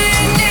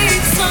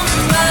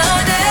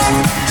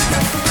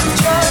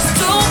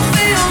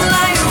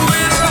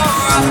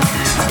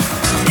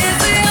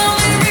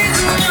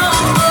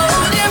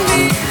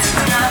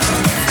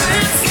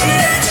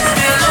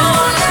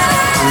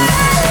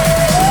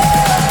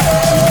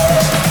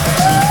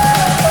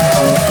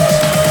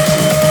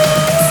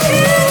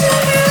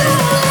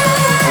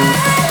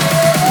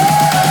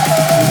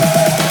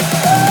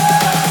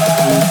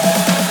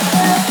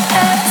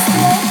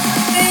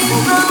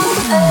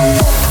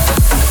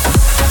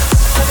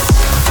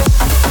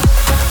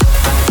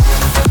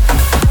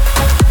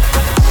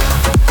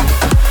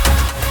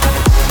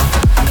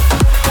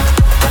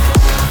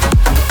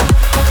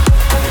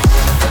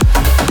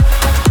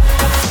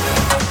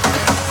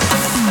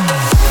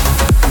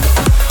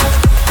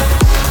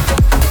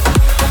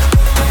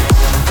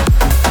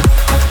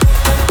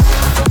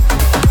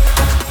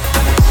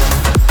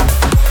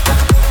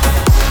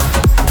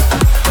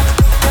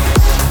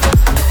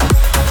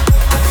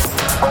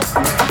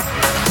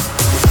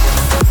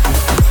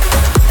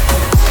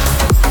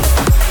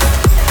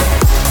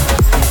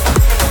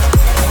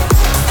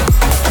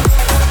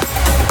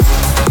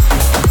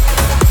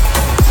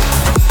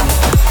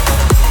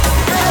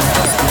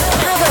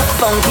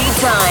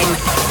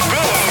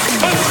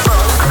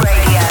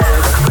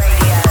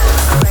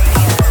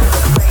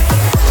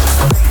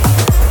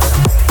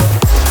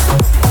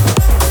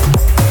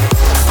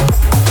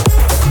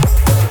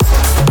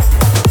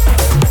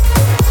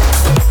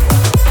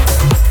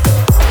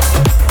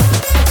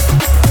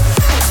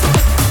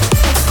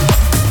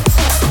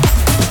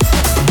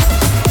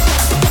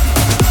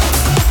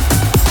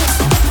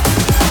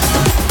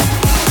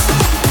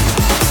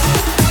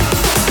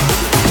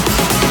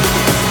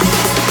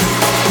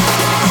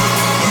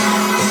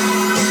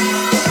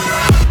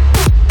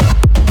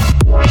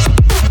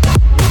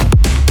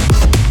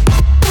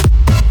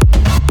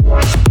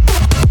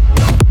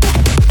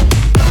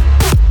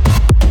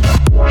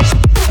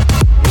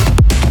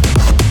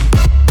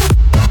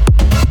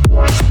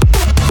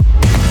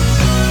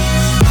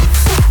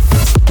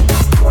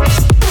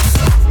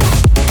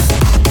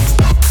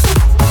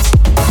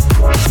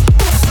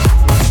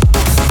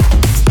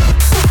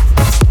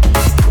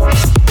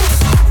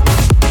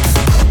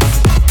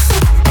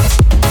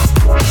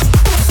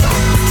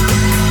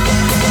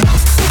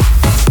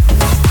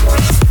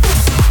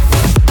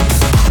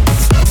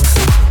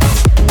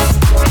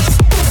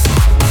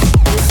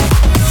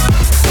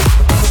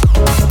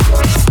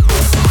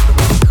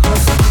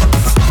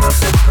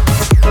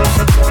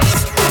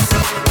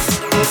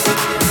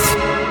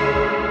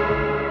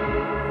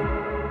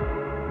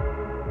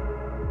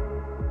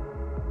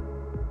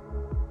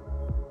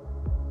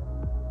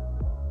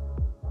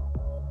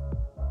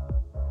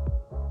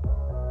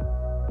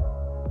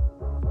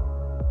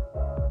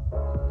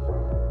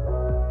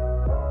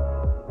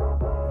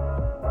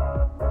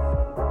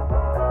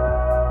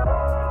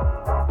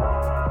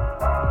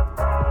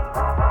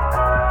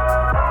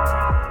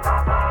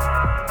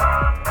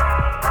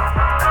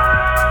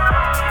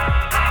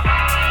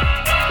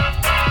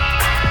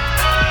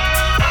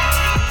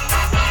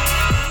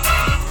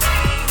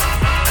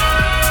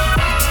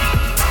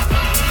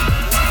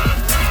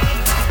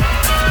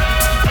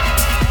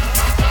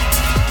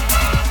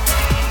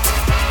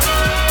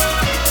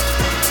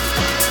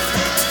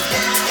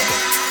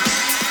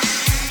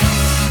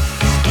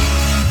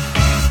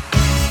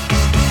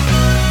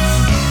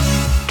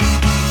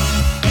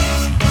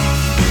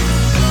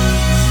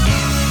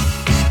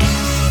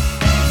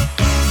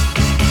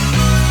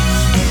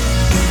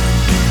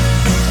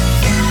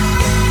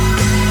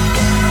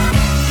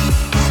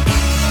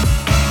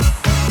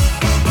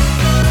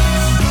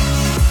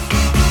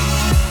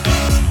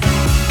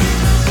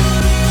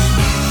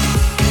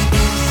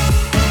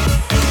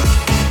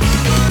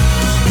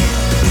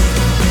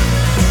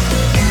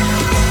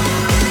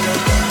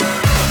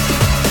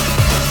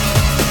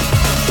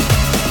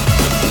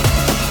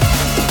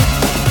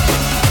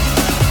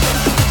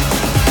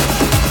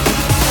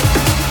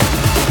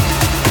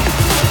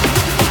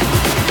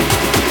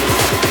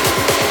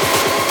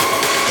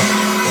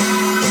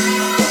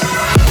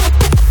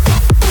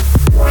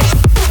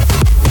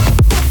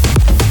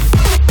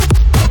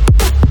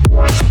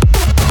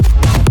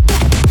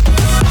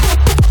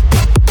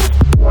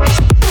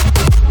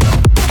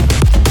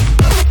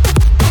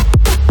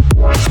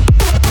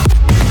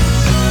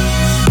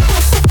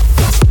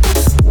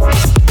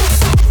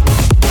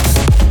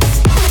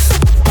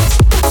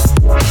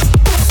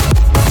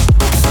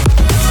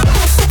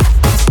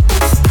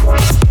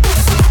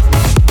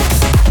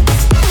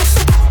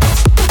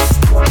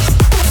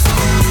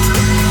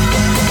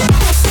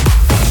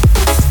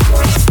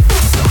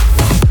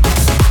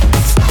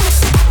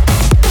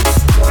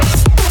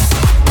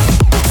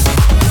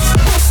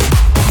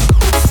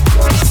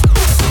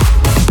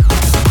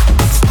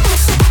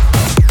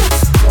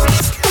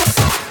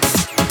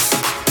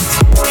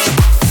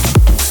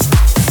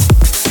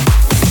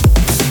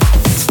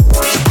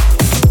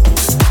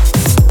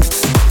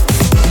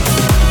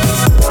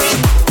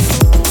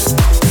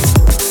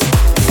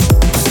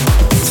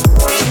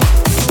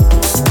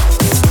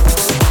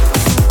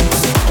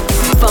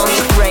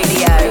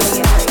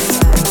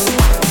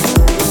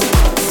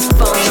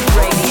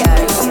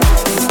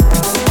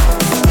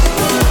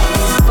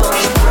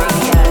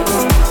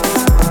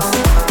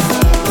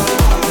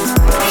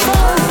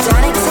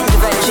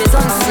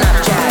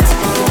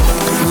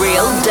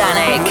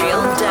Danik.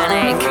 Real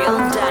Danik. Real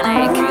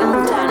Danik.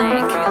 Real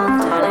Danik. Real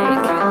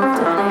Danik. Real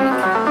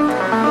Danik.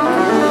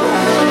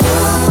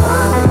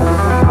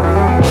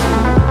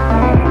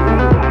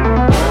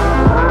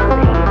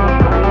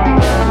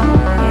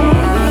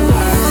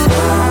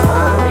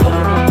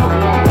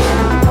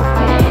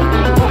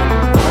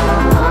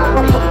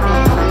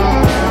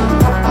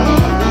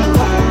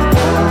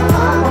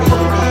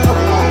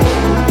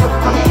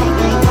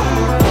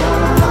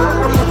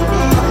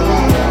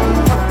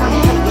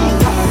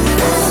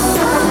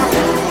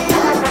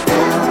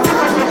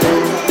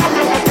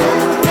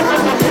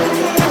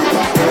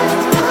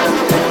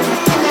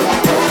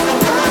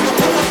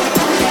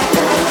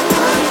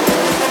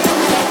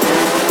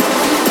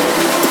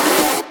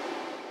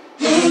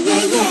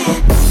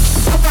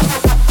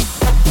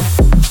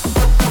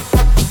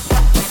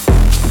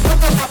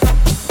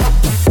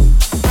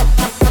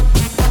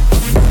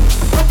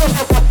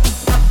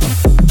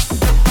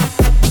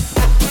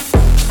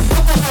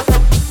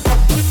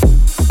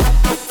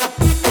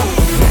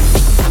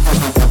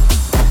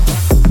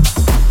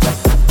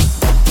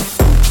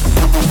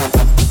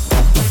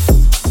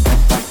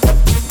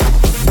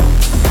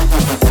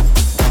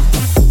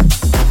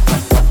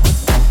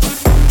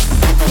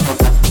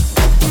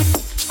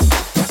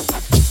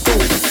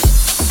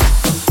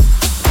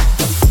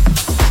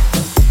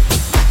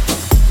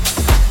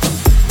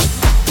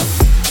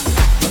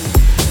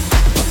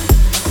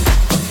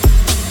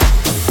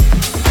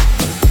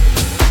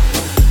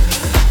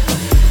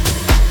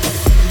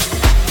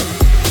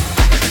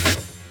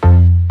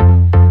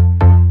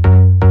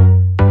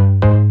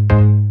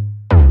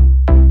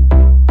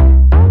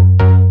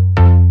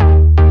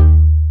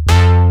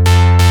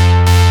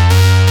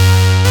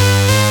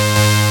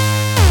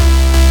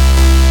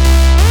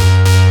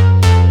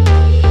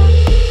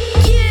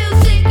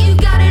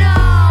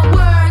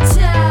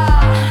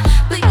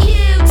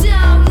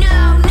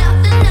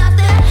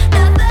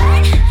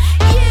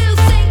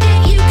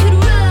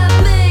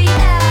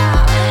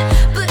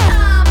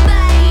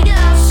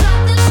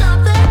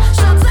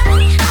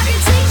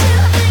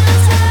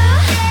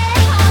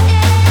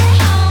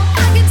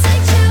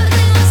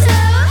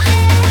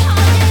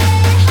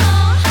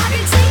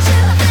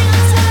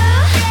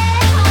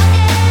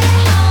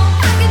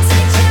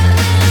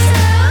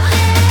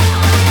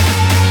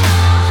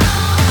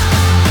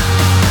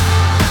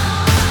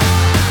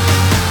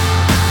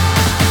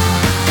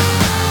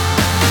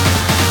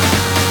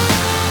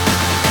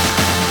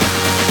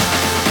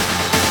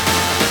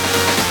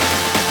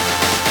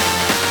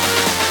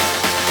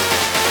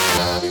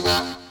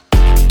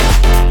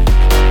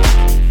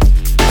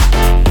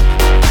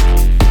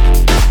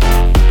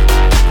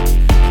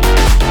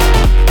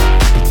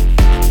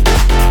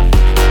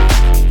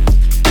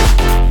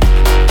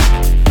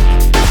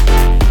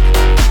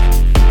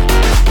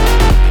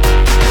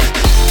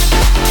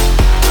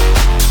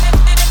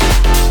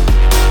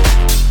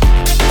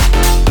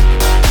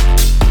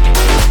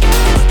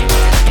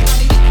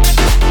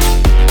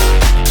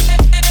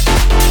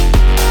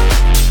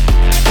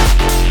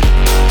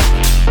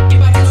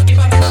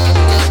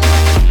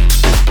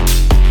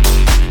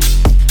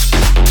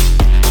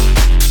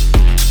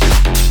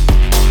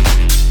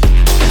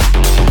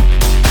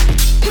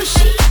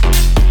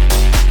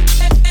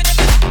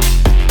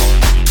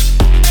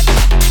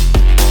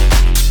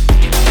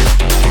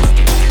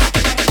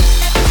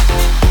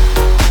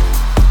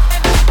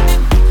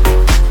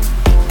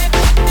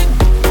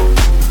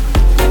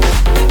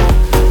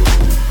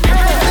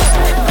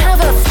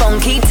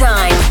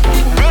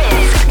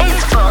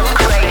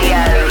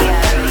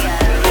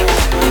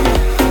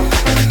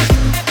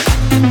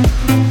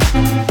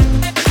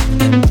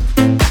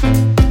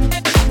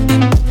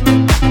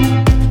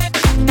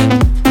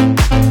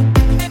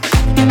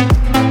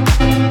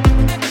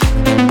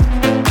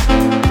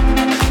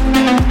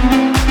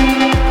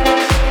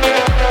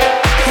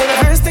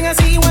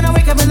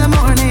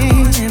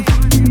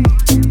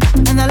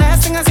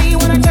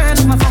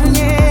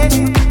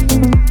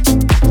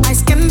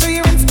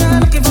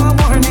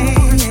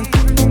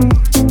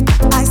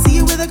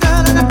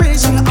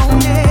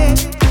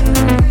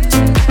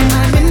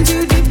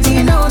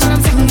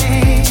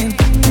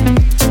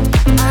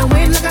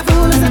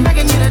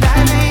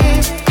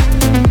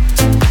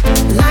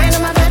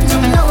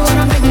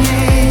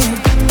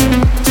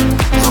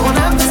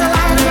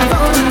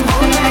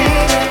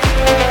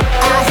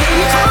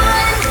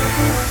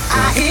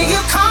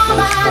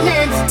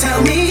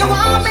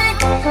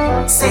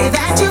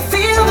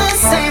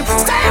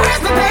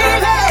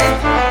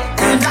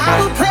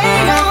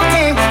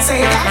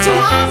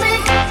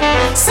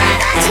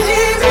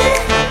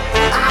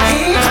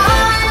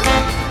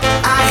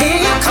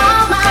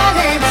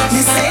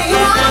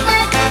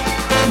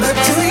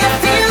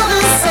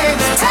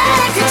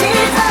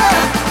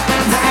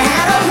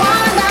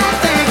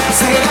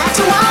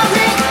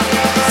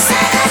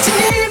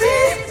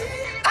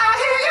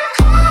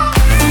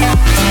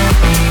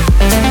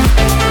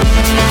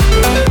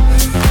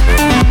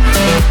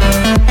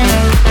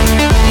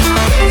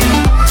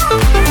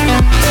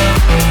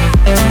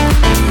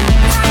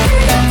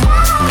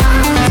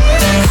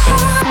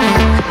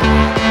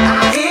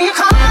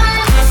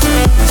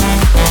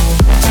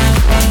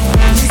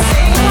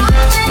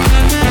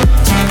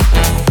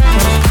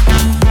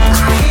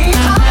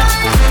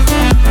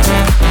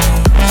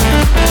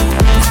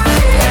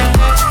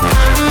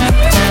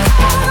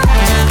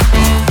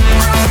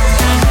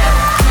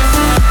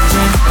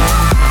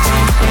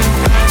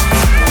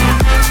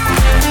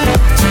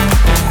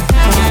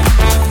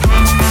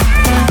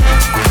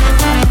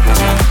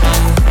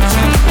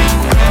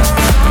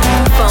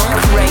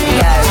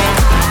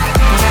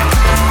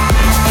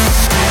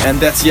 And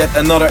that's yet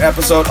another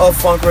episode of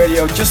Funk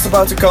Radio just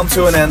about to come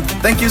to an end.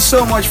 Thank you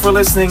so much for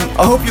listening.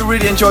 I hope you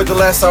really enjoyed the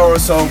last hour or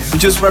so. We're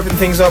just wrapping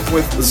things up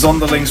with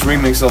Zonderling's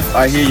remix of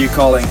I Hear You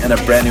Calling and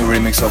a brand new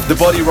remix of the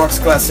Body Rocks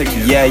classic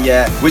Yeah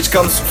Yeah, which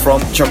comes from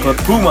Chocolate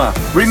Puma.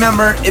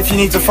 Remember, if you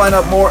need to find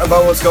out more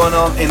about what's going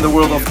on in the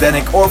world of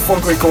Danik or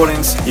funk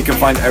recordings, you can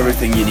find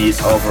everything you need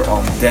over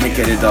on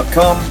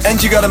Danicated.com.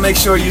 And you gotta make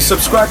sure you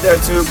subscribe there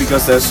too,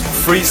 because there's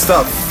free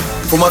stuff.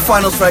 For my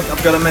final track,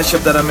 I've got a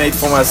mashup that I made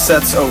for my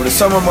sets over the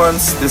summer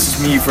months. This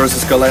is me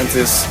versus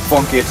Galantis,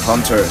 Funk It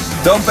Hunter.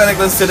 Don't panic,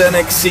 let's do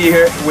Danik. See you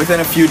here within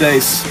a few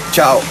days.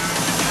 Ciao.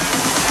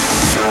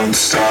 Don't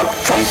stop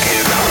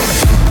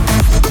funkin'.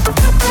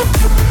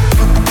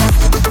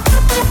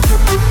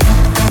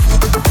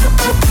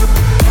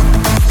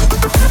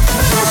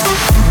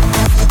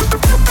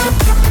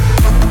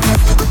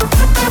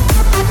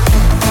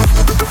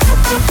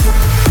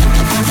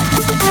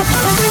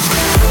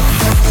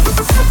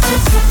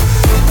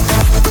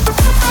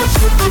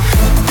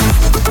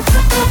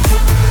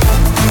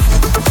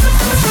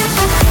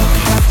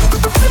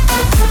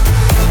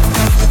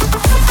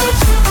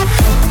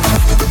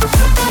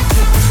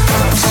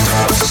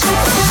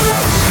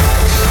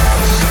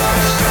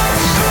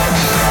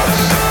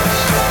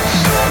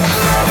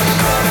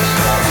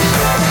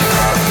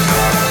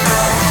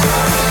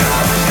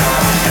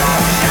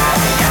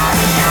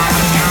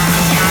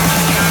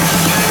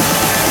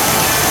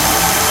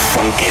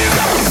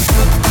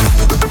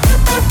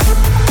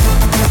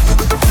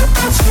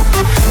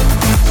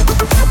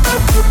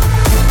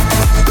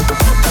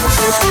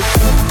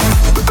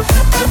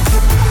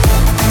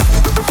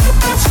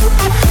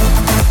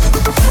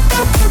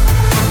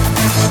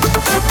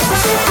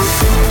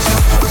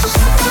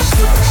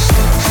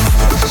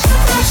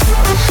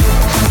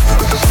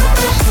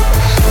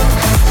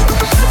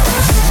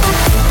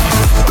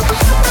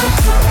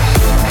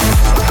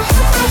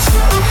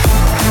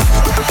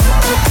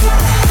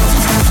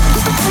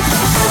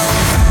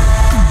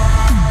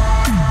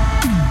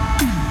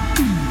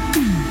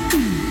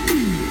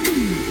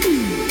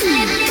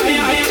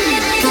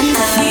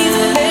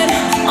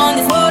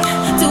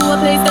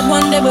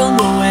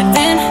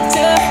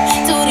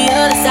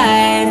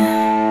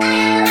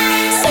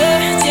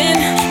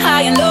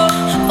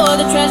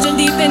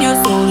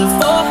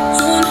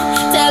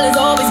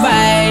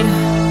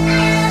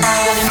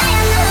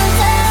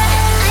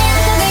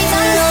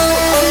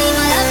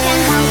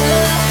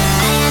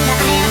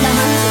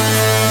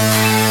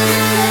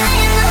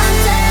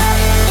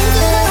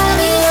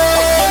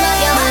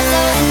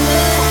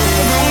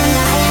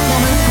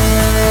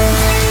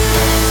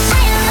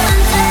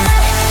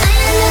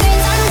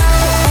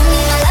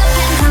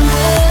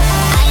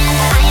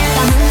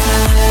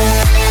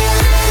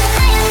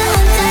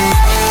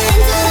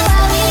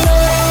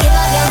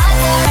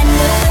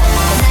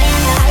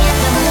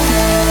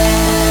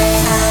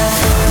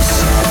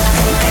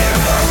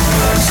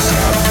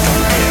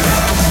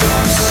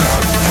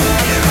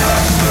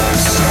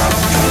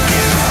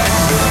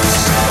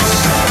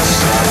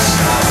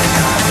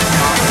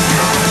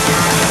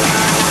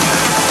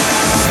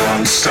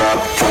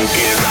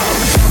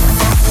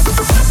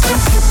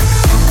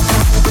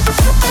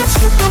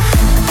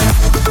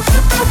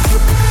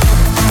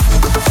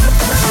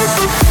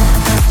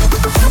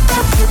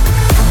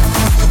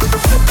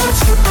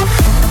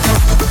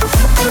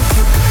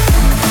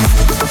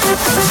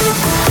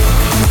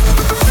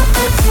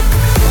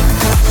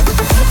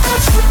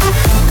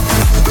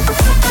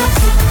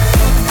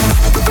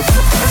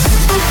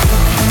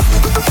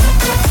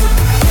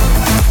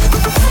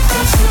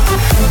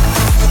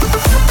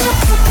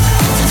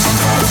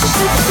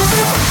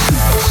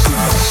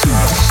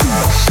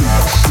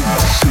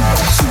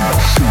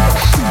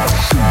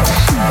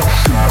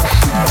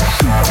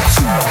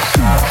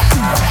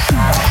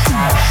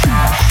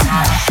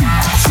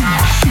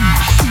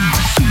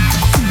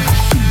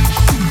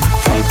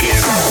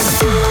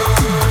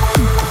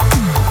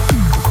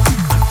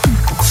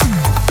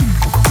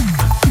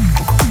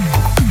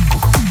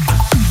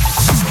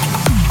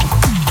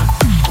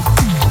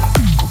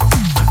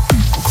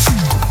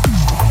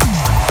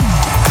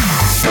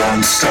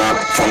 Don't stop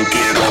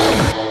funkin'.